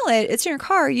you smell it, it's in your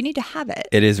car. You need to have it.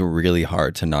 It is really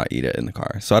hard to not eat it in the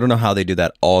car. So I don't know how they do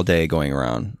that all day going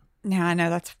around. Yeah, I know.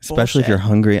 That's especially bullshit. If you're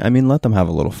hungry. I mean, let them have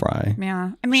a little fry.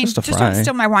 Yeah. I mean, just don't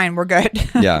steal my wine. We're good.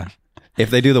 Yeah. If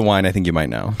they do the wine, I think you might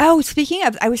know. Oh, speaking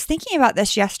of, I was thinking about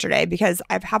this yesterday because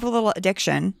I have a little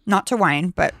addiction, not to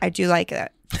wine, but I do like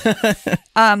it.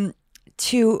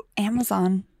 To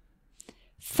Amazon.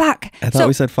 Fuck. I thought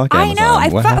we said fuck Amazon. I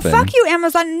know. What happened? Fuck you,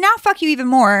 Amazon. Now fuck you even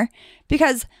more.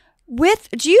 Because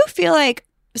do you feel like,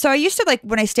 so I used to like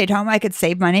when I stayed home, I could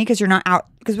save money because you're not out.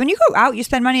 Because when you go out, you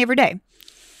spend money every day.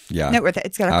 Yeah. Not worth it.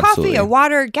 It's got a coffee, a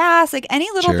water, gas, like any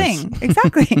little thing.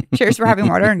 Exactly. Cheers for having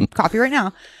water and coffee right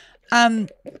now.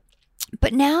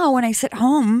 But now when I sit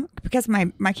home, because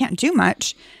I can't do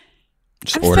much,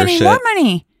 I'm spending more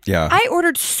money. Yeah. I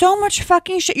ordered so much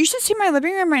fucking shit. You should see my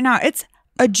living room right now. It's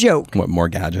a joke. What, more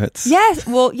gadgets? Yes.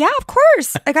 Well, yeah, of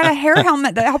course. I got a hair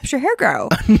helmet that helps your hair grow.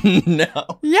 No.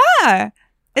 Yeah.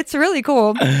 It's really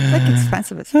cool. It's like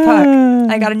expensive as fuck.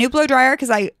 I got a new blow dryer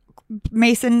because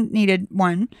Mason needed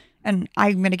one and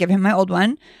I'm going to give him my old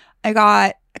one. I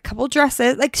got a couple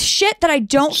dresses, like shit that I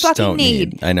don't fucking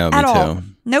need. I know, me at too. All.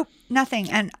 Nope, nothing.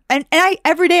 And I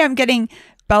every day I'm getting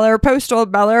Bel Air Postal.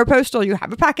 You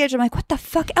have a package. I'm like, what the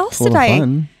fuck else did I?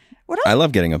 Fun. What else? I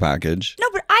love getting a package. No,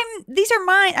 but these are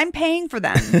mine. I'm paying for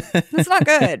them. That's not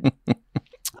good.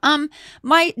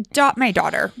 My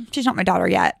daughter, she's not my daughter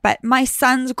yet, but my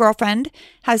son's girlfriend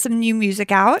has some new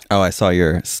music out. Oh, I saw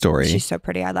your story. She's so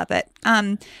pretty. I love it.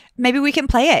 Maybe we can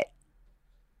play it.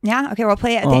 Yeah. Okay. We'll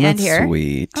play it at the end here.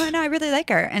 Sweet. Oh, no, I really like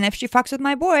her. And if she fucks with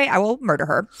my boy, I will murder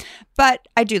her. But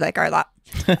I do like her a lot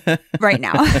right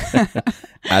now.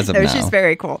 As of now. She's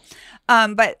very cool.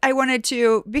 But I wanted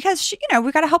to, because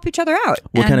we got to help each other out.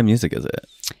 What kind of music is it?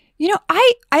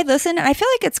 I listen and I feel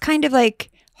like it's kind of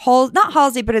like not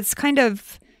Halsey, but it's kind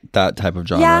of that type of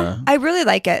genre. Yeah, I really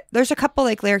like it. There's a couple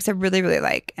like lyrics I really, really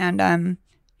like. And I'm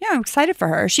excited for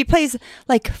her. She plays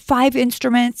like 5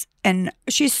 instruments and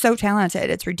she's so talented.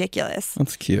 It's ridiculous.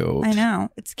 That's cute. I know.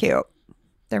 It's cute.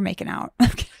 They're making out.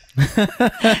 Mason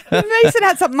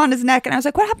had something on his neck and I was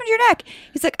like, what happened to your neck?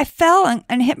 He's like, I fell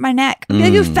and hit my neck. I'm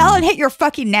like, you fell and hit your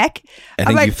fucking neck? I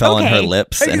think you fell on her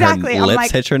lips. Exactly. And her lips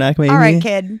hit your neck maybe? All right,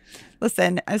 kid.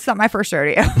 Listen, it's not my first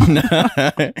rodeo.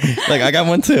 Like, I got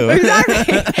one too. Exactly.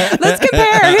 Let's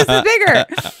compare. Who's the bigger?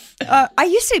 I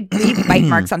used to leave bite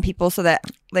marks on people so that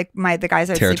like the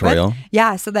guys I would territorial. Sleep with,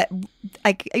 yeah, so that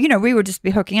like we would just be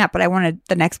hooking up, but I wanted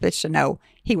the next bitch to know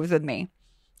he was with me.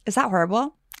 Is that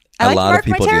horrible? I like to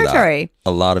mark my territory.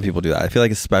 A lot of people do that. I feel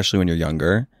like especially when you're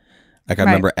younger. Like I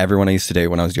remember everyone I used to date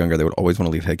when I was younger, they would always want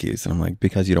to leave hickeys. And I'm like,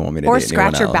 because you don't want me to date anyone else. Or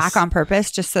scratch your back on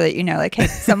purpose just so that you know, like, hey,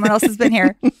 someone else has been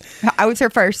here. I was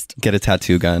here first. Get a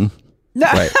tattoo gun. No.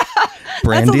 Right.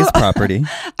 Brandy's property.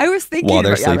 I was thinking while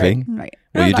they're sleeping. Right.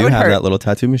 Well, you do have that little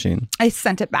tattoo machine. I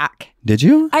sent it back. Did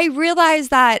you? I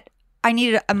realized that I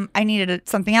needed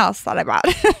something else that I bought.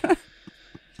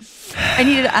 I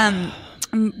needed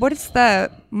what is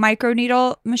the micro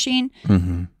needle machine?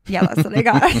 Mm-hmm. Yeah, that's what I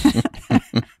got.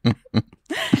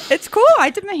 It's cool. I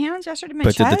did my hands yesterday, my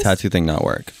But chest. did the tattoo thing not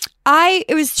work?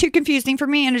 It was too confusing for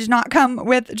me, and it did not come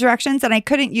with directions, and I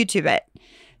couldn't YouTube it,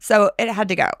 so it had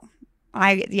to go.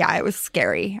 It was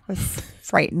scary. I was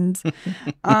frightened.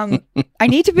 I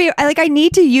need to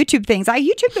YouTube things. I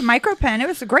YouTube the micro pen. It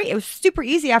was great. It was super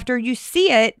easy after you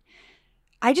see it.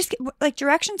 I just get like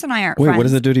directions, and I aren't. Wait, friends. what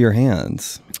does it do to your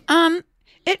hands?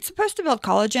 It's supposed to build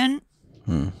collagen,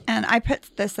 and I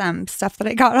put this stuff that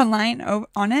I got online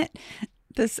on it.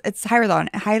 It's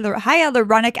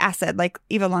hyaluronic acid, like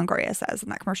Eva Longoria says in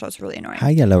that commercial. It's really annoying.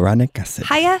 Hyaluronic acid.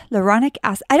 Hyaluronic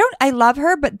acid. I love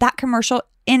her, but that commercial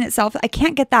in itself, I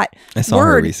can't get that I saw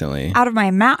her recently. out of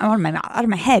my mouth, out of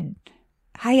my head.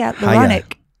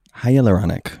 Hyaluronic.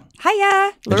 Hyaluronic.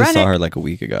 I just saw her like a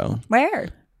week ago. Where?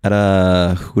 At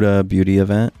a Huda Beauty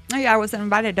event. Oh yeah, I wasn't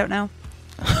invited. Don't know.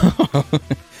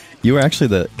 You were actually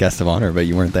the guest of honor, but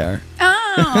you weren't there.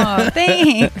 Oh,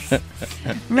 thanks.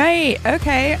 Right.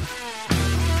 Okay.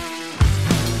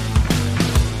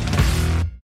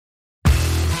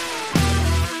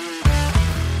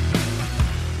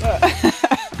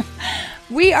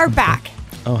 We are back.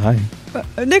 Oh, hi.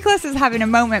 Nicholas is having a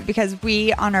moment because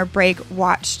we, on our break,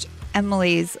 watched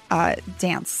Emily's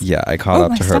dance. Yeah, I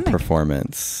caught up to her stomach.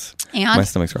 performance. And? My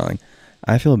stomach's growling.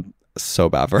 I feel so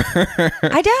bad for her.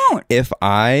 I don't. If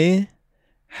I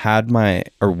had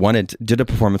did a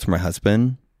performance for my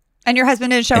husband, And your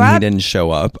husband didn't show and up? he didn't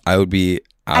show up, I would be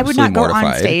I would absolutely not go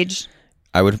mortified. on stage.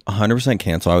 I would 100%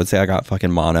 cancel. I would say I got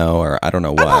fucking mono or I don't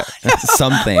know what.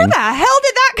 Something. Where the hell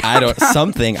did that come from?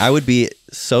 Something. I would be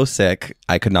so sick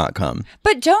I could not come.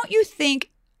 But don't you think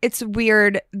it's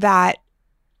weird that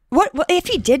what if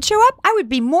he did show up? I would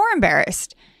be more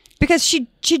embarrassed because she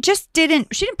didn't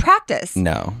practice.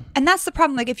 No. And that's the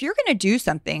problem. Like if you're going to do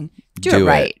something, do it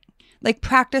right. Like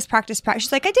practice.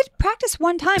 She's like, I did practice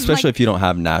one time. Especially if you don't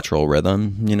have natural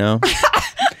rhythm, you know?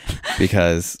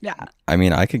 Because, I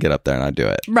mean, I could get up there and I'd do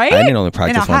it. Right? I need to only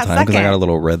practice one time because I second. got a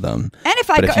little rhythm. And if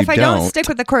I don't stick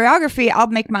with the choreography, I'll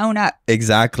make my own up.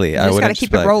 Exactly. I just got to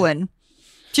keep it rolling.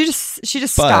 She just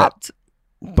stopped.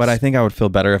 But I think I would feel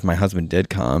better if my husband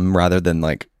did come rather than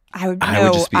like, I would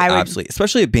just be absolutely,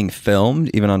 especially it being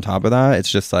filmed, even on top of that,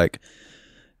 it's just like,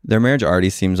 their marriage already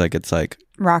seems like it's like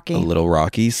rocky, a little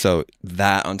rocky. So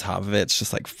that on top of it, it's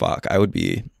just like, fuck, I would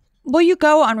be. Well, you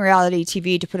go on reality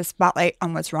TV to put a spotlight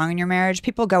on what's wrong in your marriage.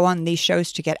 People go on these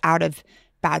shows to get out of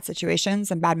bad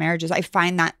situations and bad marriages. I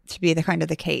find that to be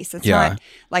the case. It's not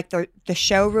like the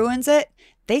show ruins it.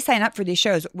 They sign up for these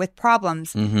shows with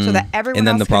problems so that everyone and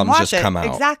then else the can problems watch just come out.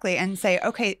 Exactly. And say,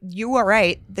 okay, you are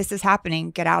right. This is happening.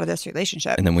 Get out of this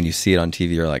relationship. And then when you see it on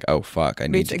TV, you're like, oh, fuck, I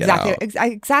need to get out.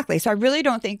 Exactly. So I really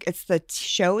don't think it's the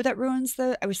show that ruins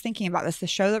I was thinking about this, the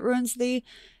show that ruins the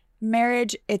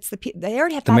marriage. It's they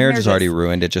already have the marriage is already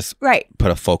ruined. It just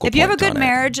put a focal point. If you have a good on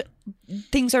marriage,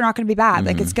 things are not going to be bad.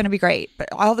 Like it's going to be great. But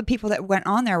all the people that went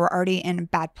on there were already in a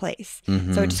bad place.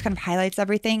 So it just kind of highlights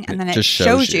everything, and then it just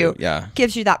shows you, yeah,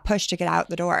 gives you that push to get out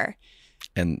the door.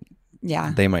 And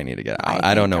yeah, they might need to get out.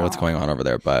 I don't know what's going on over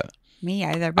there, but me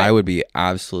either. But I would be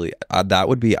absolutely. I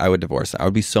would divorce. I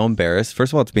would be so embarrassed.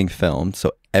 First of all, it's being filmed,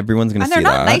 so everyone's going to see that. And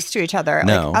they're not nice to each other.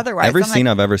 No, like, otherwise, every scene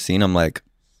I've ever seen, I'm like,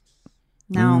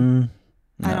 no.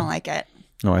 I don't like it.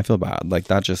 No, I feel bad. Like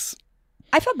that just.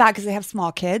 I feel bad because they have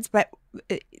small kids, but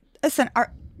listen, I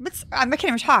can't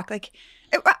even talk. Like.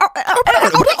 That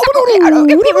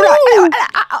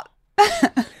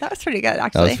was pretty good,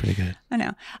 actually. That was pretty good. I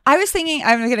know. I was thinking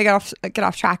I'm going to get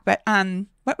off track, but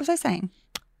what was I saying?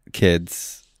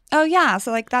 Kids. Oh yeah,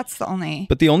 so like that's the only.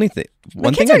 But the only thing,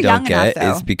 one thing I don't get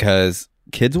is because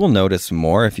kids will notice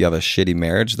more if you have a shitty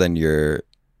marriage than you're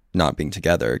not being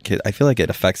together. I feel like it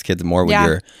affects kids more when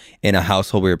you're in a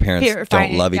household where your parents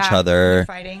don't love each other.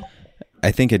 Fighting.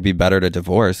 I think it'd be better to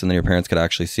divorce, and then your parents could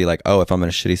actually see like, oh, if I'm in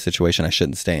a shitty situation, I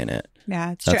shouldn't stay in it.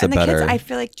 Yeah, it's true. And the kids, I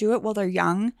feel like, do it while they're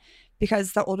young,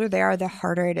 because the older they are, the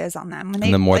harder it is on them.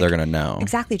 And the more they're gonna know.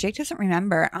 Exactly. Jake doesn't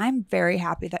remember. I'm very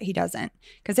happy that he doesn't,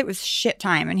 because it was shit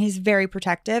time, and he's very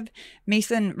protective.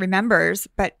 Mason remembers,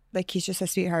 but like he's just a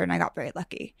sweetheart, and I got very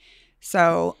lucky.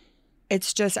 So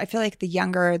it's just, I feel like the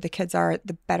younger the kids are,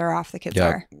 the better off the kids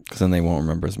are. Because then they won't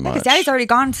remember as much. Because daddy's already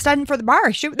gone studying for the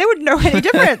bar. They wouldn't know any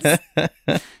difference.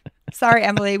 Sorry,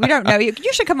 Emily. We don't know you.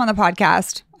 You should come on the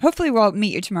podcast. Hopefully we'll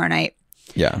meet you tomorrow night.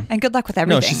 Yeah. And good luck with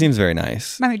everything. No, she seems very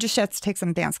nice. I mean, just she has to take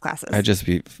some dance classes. I'd just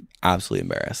be absolutely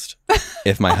embarrassed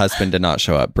if my husband did not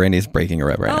show up. Brandy's breaking a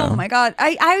rib right now. Oh my God.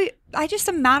 I just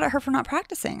am mad at her for not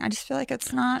practicing. I just feel like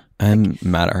it's not. I'm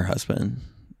mad at her husband.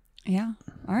 Yeah.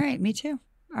 All right. Me too.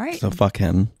 All right. So fuck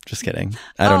him. Just kidding.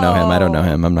 I don't know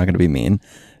him. I'm not going to be mean.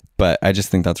 But I just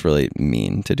think that's really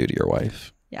mean to do to your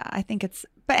wife. Yeah, I think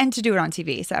and to do it on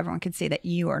TV so everyone can see that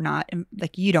you are not,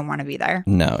 like, you don't want to be there.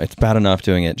 No, it's bad enough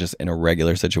doing it just in a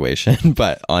regular situation,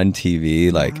 but on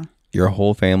TV, like, your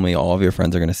whole family, all of your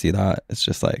friends are going to see that. It's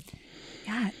just like...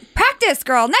 Yeah. Practice,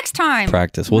 girl. Next time.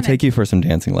 Practice. We'll take you for some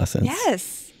dancing lessons.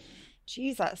 Yes.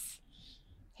 Jesus.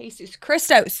 Jesus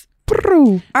Christos.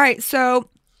 All right, so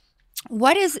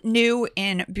what is new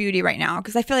in beauty right now?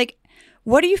 Because I feel like,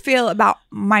 what do you feel about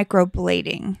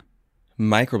microblading?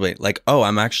 Microblade. Like,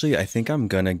 I think I'm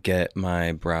going to get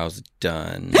my brows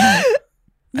done. I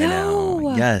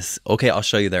know. Yes. Okay, I'll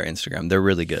show you their Instagram. They're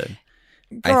really good.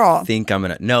 Girl. I think I'm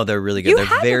going to... No, they're really good. You they're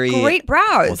have very great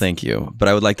brows. Well, thank you. But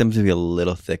I would like them to be a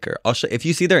little thicker. I'll show... If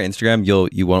you see their Instagram,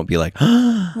 you won't be like...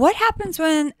 What happens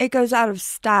when it goes out of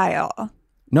style?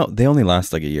 No, they only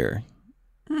last like a year.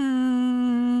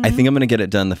 I think I'm going to get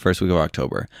it done the first week of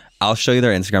October. I'll show you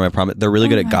their Instagram. I promise. They're really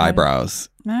good at guy brows.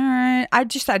 All right. I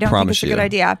don't think it's a good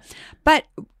idea. But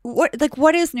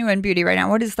what is new in beauty right now?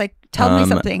 What is tell me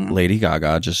something. Lady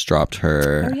Gaga just dropped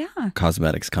her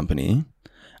cosmetics company.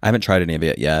 I haven't tried any of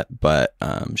it yet, but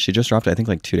she just dropped it, I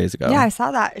think, 2 days ago. Yeah, I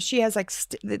saw that. She has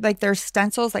there's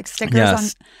stencils, stickers on.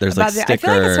 There's stickers. I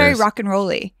feel like it's very rock and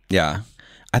rolly. Yeah.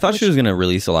 I thought she was going to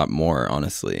release a lot more,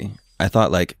 honestly. I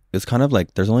thought it's kind of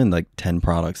there's only 10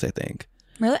 products, I think.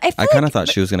 Really? I kind of thought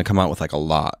she was going to come out with a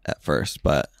lot at first,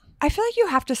 but I feel like you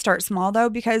have to start small though,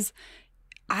 because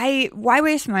why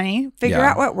waste money? Figure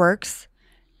out what works,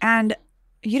 and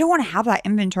you don't want to have that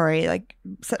inventory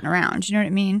sitting around. You know what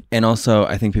I mean? And also,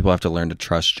 I think people have to learn to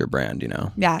trust your brand.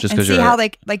 Yeah, just and see how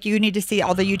you need to see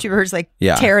all the YouTubers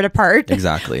tear it apart,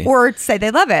 exactly, or say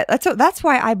they love it. That's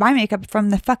why I buy makeup from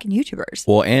the fucking YouTubers.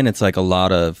 Well, and it's a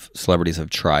lot of celebrities have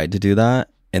tried to do that.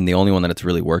 And the only one that it's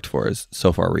really worked for is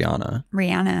so far Rihanna.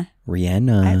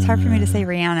 It's hard for me to say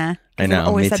Rihanna. I know. I've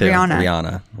always said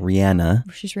Rihanna.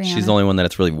 She's Rihanna. She's the only one that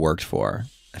it's really worked for.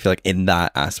 I feel in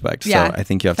that aspect. Yeah. So I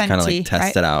think you have to kind of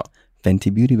test it out.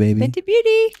 Fenty Beauty, baby. Fenty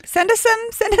Beauty. Send us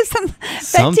some Fenty.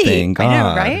 Something. God. I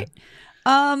know, right?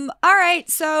 All right.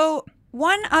 So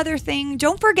one other thing.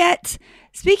 Don't forget.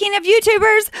 Speaking of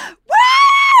YouTubers.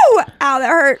 Woo! Ow, that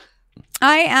hurt.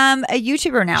 I am a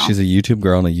YouTuber now. She's a YouTube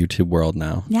girl in a YouTube world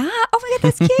now. Yeah. Oh my God,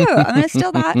 that's cute. I'm going to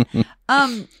steal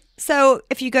that. So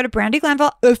if you go to Brandy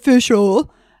Glanville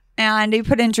Official and you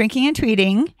put in drinking and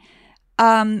tweeting,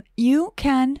 you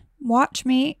can watch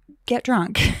me get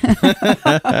drunk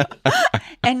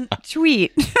and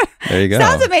tweet. There you go.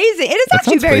 Sounds amazing. It is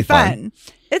actually very fun.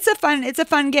 It's a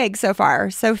fun gig so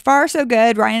far. So far, so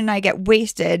good. Ryan and I get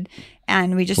wasted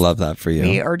and we just love that for you.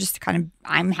 We are just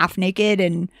I'm half naked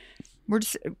and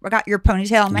I got your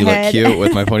ponytail on my head. You look cute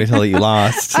with my ponytail that you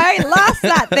lost. I lost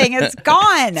that thing. It's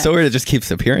gone. So weird. It just keeps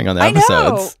appearing on the episodes. I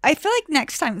know. I feel like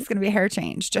next time it's going to be a hair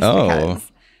change just because.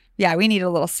 Yeah, we need a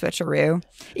little switcheroo.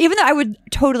 Even though I would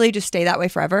totally just stay that way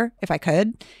forever if I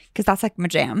could, because that's my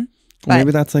jam. But,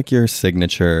 maybe that's your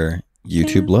signature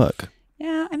YouTube look.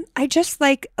 Yeah, I just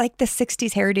like the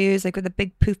 60s hairdos, with the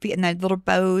big poofy and the little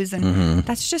bows, and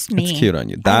that's just me. It's cute on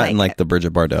you. That and the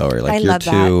Bridget Bardot are your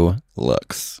two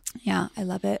looks. Yeah, I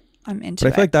love it. I'm into it.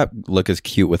 But I feel like that look is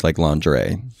cute with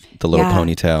lingerie, the little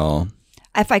ponytail.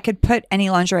 If I could put any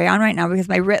lingerie on right now, because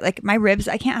my ribs,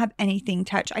 I can't have anything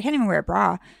touch. I can't even wear a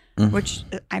bra, which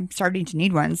I'm starting to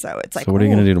need one. So it's So what are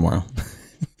you gonna do tomorrow?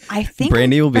 I think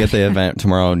Brandy will be at the event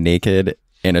tomorrow, naked.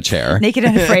 In a chair. Naked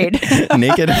and afraid.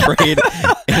 Naked and afraid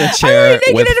in a chair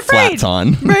with flats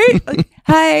on. Right?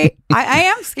 Hi. I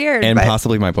am scared. And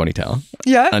possibly my ponytail.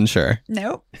 Yeah. Unsure.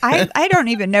 Nope. I don't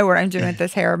even know what I'm doing with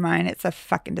this hair of mine. It's a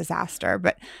fucking disaster.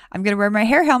 But I'm going to wear my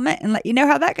hair helmet and let you know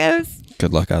how that goes.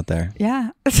 Good luck out there.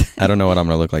 Yeah. I don't know what I'm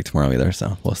going to look like tomorrow either,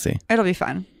 so we'll see. It'll be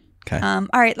fun. Okay. All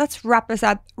right. Let's wrap this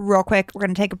up real quick. We're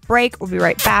going to take a break. We'll be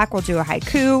right back. We'll do a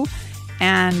haiku.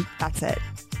 And that's it.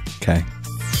 Okay.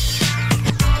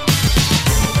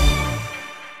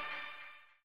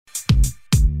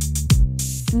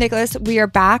 Nicholas, we are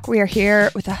back. We are here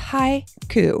with a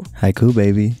haiku. Haiku,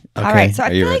 baby. Okay. All right. So I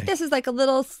feel like this is a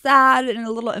little sad and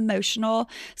a little emotional.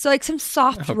 So some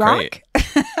soft rock.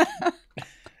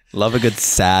 Love a good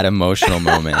sad emotional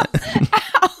moment.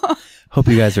 Hope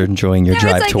you guys are enjoying your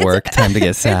drive to work. Time to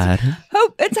get sad.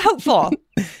 It's hopeful.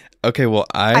 Okay. Well,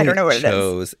 I don't know what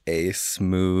chose a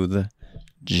smooth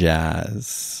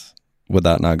jazz. Would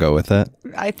that not go with it?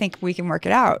 I think we can work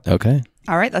it out. Okay.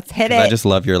 All right, let's hit 'Cause it. I just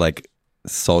love your like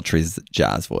sultry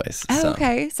jazz voice. Oh, so.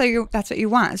 okay. So that's what you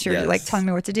want. So you're Yes. like telling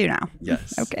me what to do now.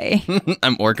 Yes. Okay.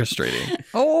 I'm orchestrating.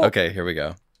 Oh. Okay, here we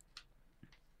go.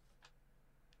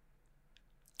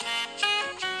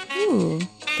 Ooh,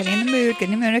 getting in the mood.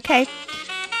 Getting in the mood. Okay.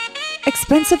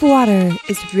 Expensive water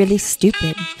is really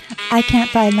stupid. I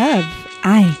can't buy love.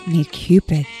 I need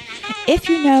Cupid. If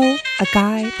you know a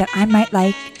guy that I might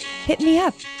like, hit me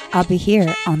up. I'll be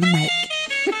here on the mic.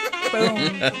 Boom.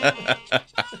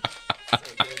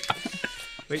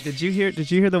 Wait, did you hear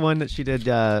the one that she did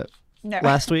No.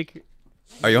 last week?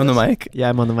 Are you on the mic? Yeah,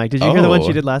 I'm on the mic. Did you hear the one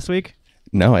she did last week?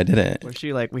 No, I didn't. Where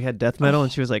she like we had death metal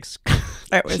and she was like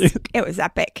It was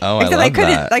epic. Oh, I Except love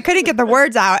couldn't that. I couldn't get the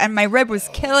words out and my rib was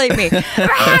killing me.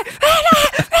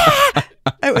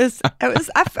 It was I think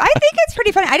it's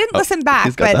pretty funny. I didn't listen back,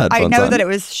 he's got the but I headphones know on. that it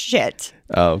was shit.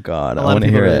 Oh God, a I lot of want to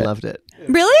people hear really it. loved it.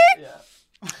 Really? Yeah.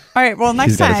 All right. Well,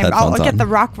 next He's got his time I'll headphones get on. the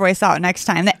rock voice out next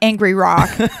time. The angry rock.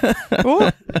 Ooh,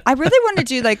 I really want to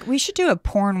do we should do a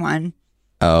porn one.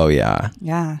 Oh yeah,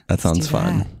 Yeah. that let's sounds do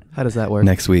fun. that. How does that work?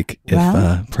 Next week, if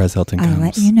Well, Prez Hilton I'll comes.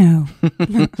 let you know.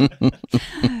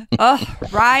 Oh,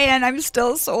 Ryan, I'm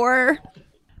still sore.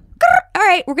 All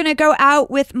right, we're gonna go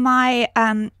out with my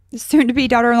soon-to-be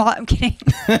daughter-in-law. I'm kidding.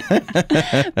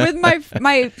 With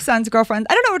my son's girlfriend.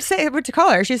 I don't know what to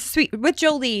call her. She's sweet. With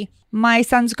Jolie, my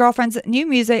son's girlfriend's new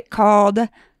music called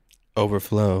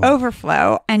Overflow,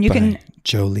 and you can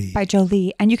Jolie. by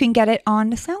Jolie, and you can get it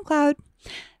on SoundCloud.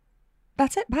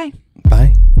 That's it. Bye.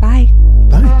 Bye. Bye.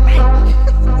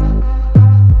 Bye.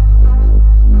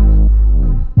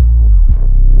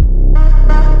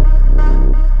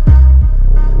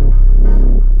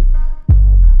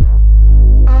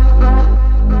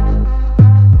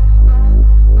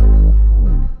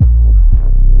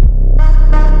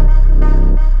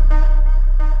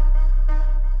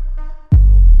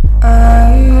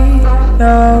 I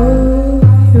know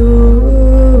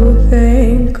you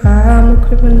think I'm a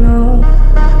criminal.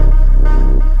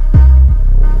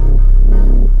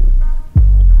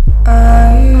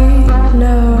 I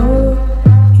know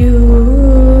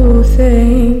you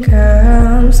think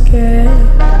I'm scared.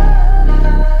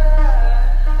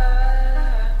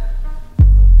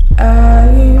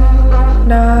 I'm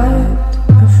not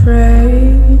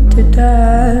afraid to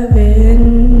dive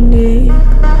in deep.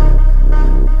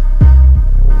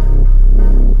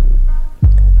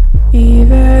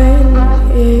 Even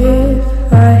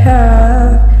if I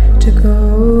have to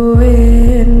go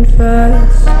in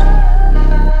first.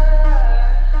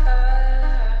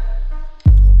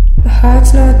 The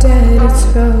heart's not dead, it's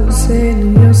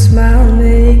frozen. Your smile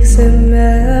makes it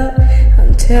melt.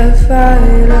 I'm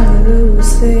terrified of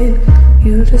losing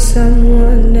you to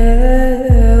someone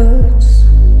else.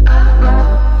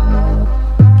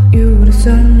 You to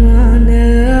someone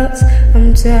else.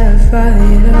 I'm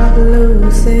terrified of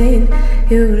losing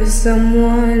you to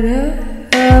someone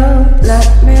else.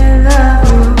 Let me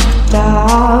love you.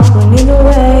 Stop running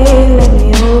away. Let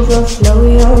me overflow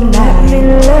your night. Let me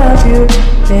love you,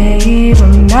 babe.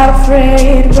 I'm not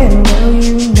afraid. When will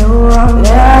you know I'm I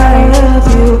love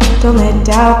you. Don't let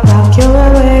doubt block your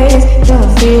ways. The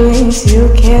feelings you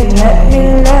can't. Let me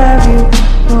love you.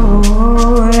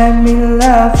 Oh, let me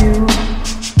love you.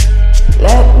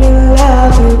 Let me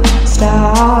love you.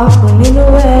 Stop running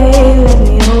away. Let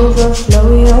me overflow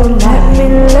your night. Let me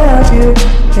love you,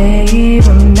 babe.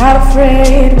 I'm not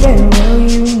afraid. When will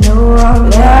you know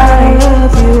I'm I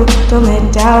love you. Don't let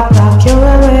doubt block your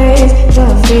ways. The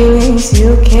feelings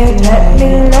you can't. Let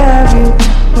me love you.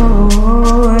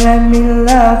 Oh, let me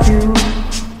love you,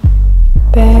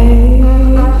 baby.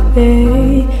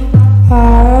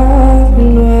 I've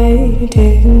been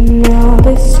waiting all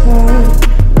this time.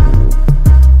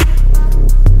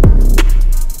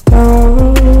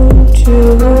 Don't you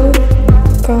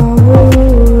go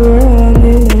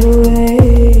running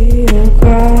away and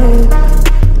cry.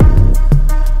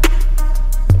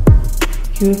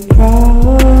 You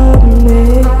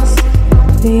promised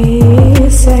me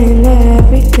saying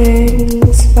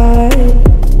everything's fine,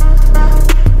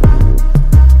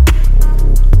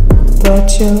 but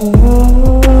you're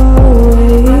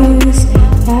always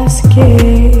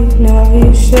asking, are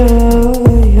you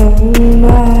sure you're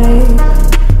mine?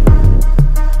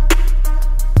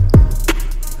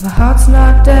 My heart's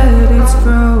not dead, it's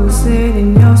frozen,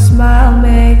 and your smile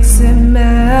makes it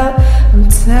melt. I'm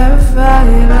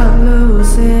terrified of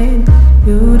losing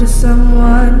you to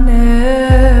someone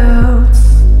else.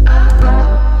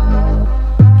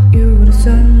 You to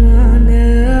someone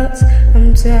else.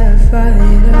 I'm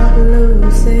terrified of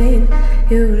losing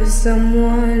you to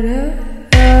someone else.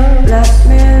 Let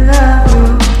me love you.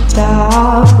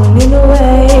 Stop running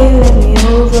away. Let me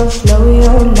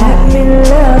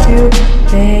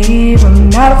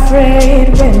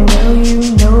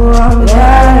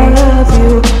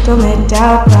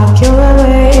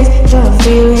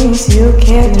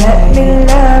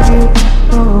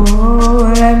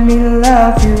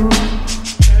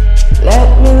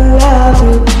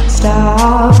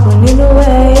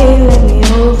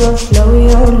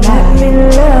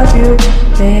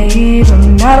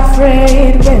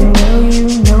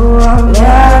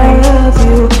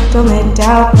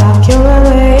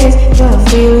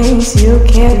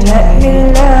can't let me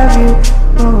love you.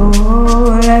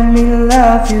 Oh, let me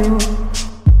love you.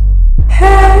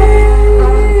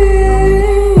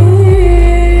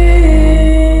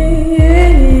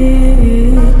 Hey,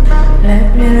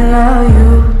 let me love you.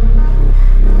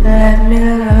 Let me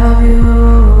love you,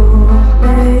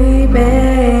 baby.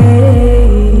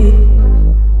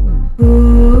 Ooh,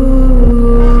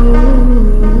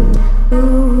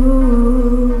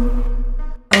 ooh.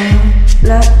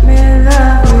 Let me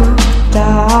love you.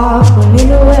 Stop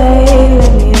running away.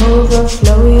 Let me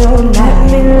overflow your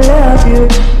night. Let me love you,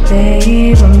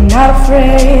 babe. I'm not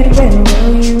afraid. When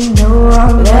will you know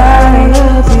I'm I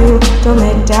love you? Don't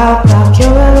let doubt block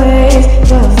your ways.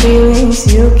 The feelings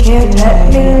you can't let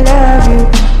me love you.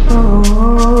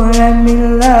 Oh, let me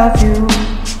love you.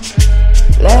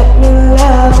 Let me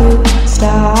love you.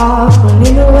 Stop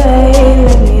running away.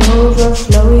 Let me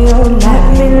overflow your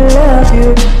night. Let me love you,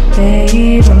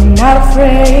 babe. I'm not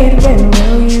afraid. When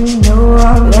will you know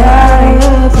I'm I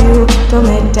love you? Don't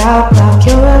let doubt block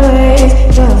your ways.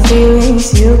 The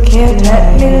feelings you can't let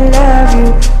me love you.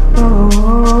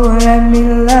 Oh, let me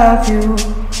love you.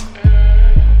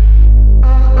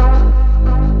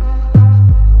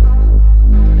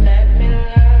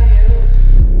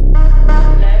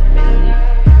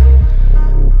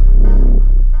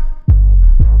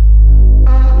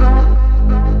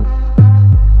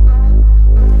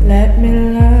 Let me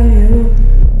love you.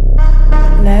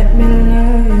 Let me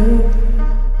love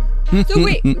you. So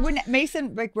wait, when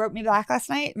Mason wrote me back last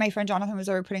night, my friend Jonathan was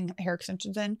over putting hair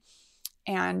extensions in,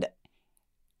 and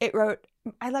it wrote,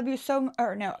 "I love you so,"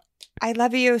 or no, "I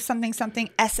love you something something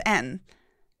SM."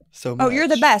 So much. Oh, you're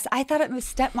the best. I thought it was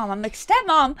stepmom. I'm like,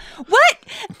 stepmom? What?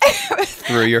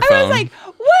 Through your I phone. was like,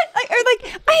 what?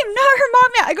 I am not her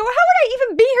mom yet. I go, how would I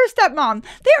even be her stepmom?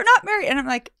 They are not married. And I'm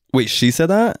like, Wait, she said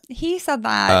that? he said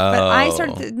that, but I Oh.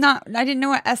 started I didn't know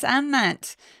what SM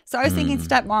meant. So I was thinking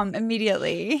stepmom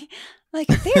immediately. Like,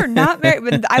 they are not married.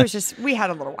 But we had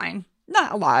a little wine.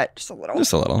 Not a lot, just a little.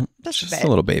 Just a little. Just a Just bit. a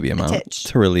little baby amount titch.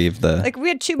 to relieve the. Like, we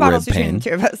had 2 bottles rib between pain. the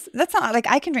 2 of us. That's not,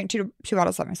 I can drink two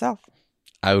bottles by myself.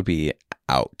 I would be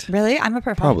out. Really? I'm a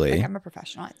professional. Probably. I'm a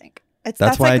professional, I think.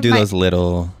 That's why I do those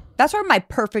little. That's where my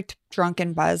perfect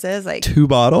drunken buzz is. Like, 2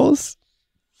 bottles?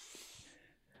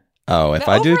 Oh, if but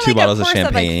I do over, 2 like, a bottles of course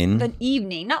champagne. the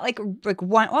evening, not like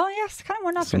one. Well, yes, kind of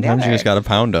one after the Sometimes other. you just got to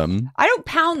pound them. I don't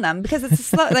pound them because it's a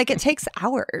slow. Like, it takes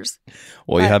hours.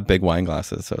 Well, you But- have big wine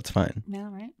glasses, so it's fine. No,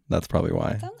 right? That's probably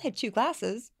why. I only had 2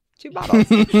 glasses, 2 bottles.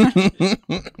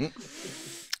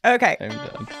 Okay. I'm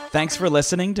done. Thanks for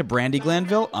listening to Brandy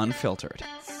Glanville Unfiltered.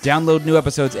 Download new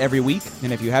episodes every week,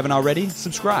 and if you haven't already,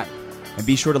 subscribe. And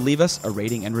be sure to leave us a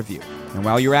rating and review. And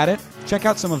while you're at it, check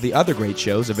out some of the other great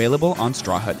shows available on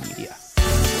Straw Hut Media.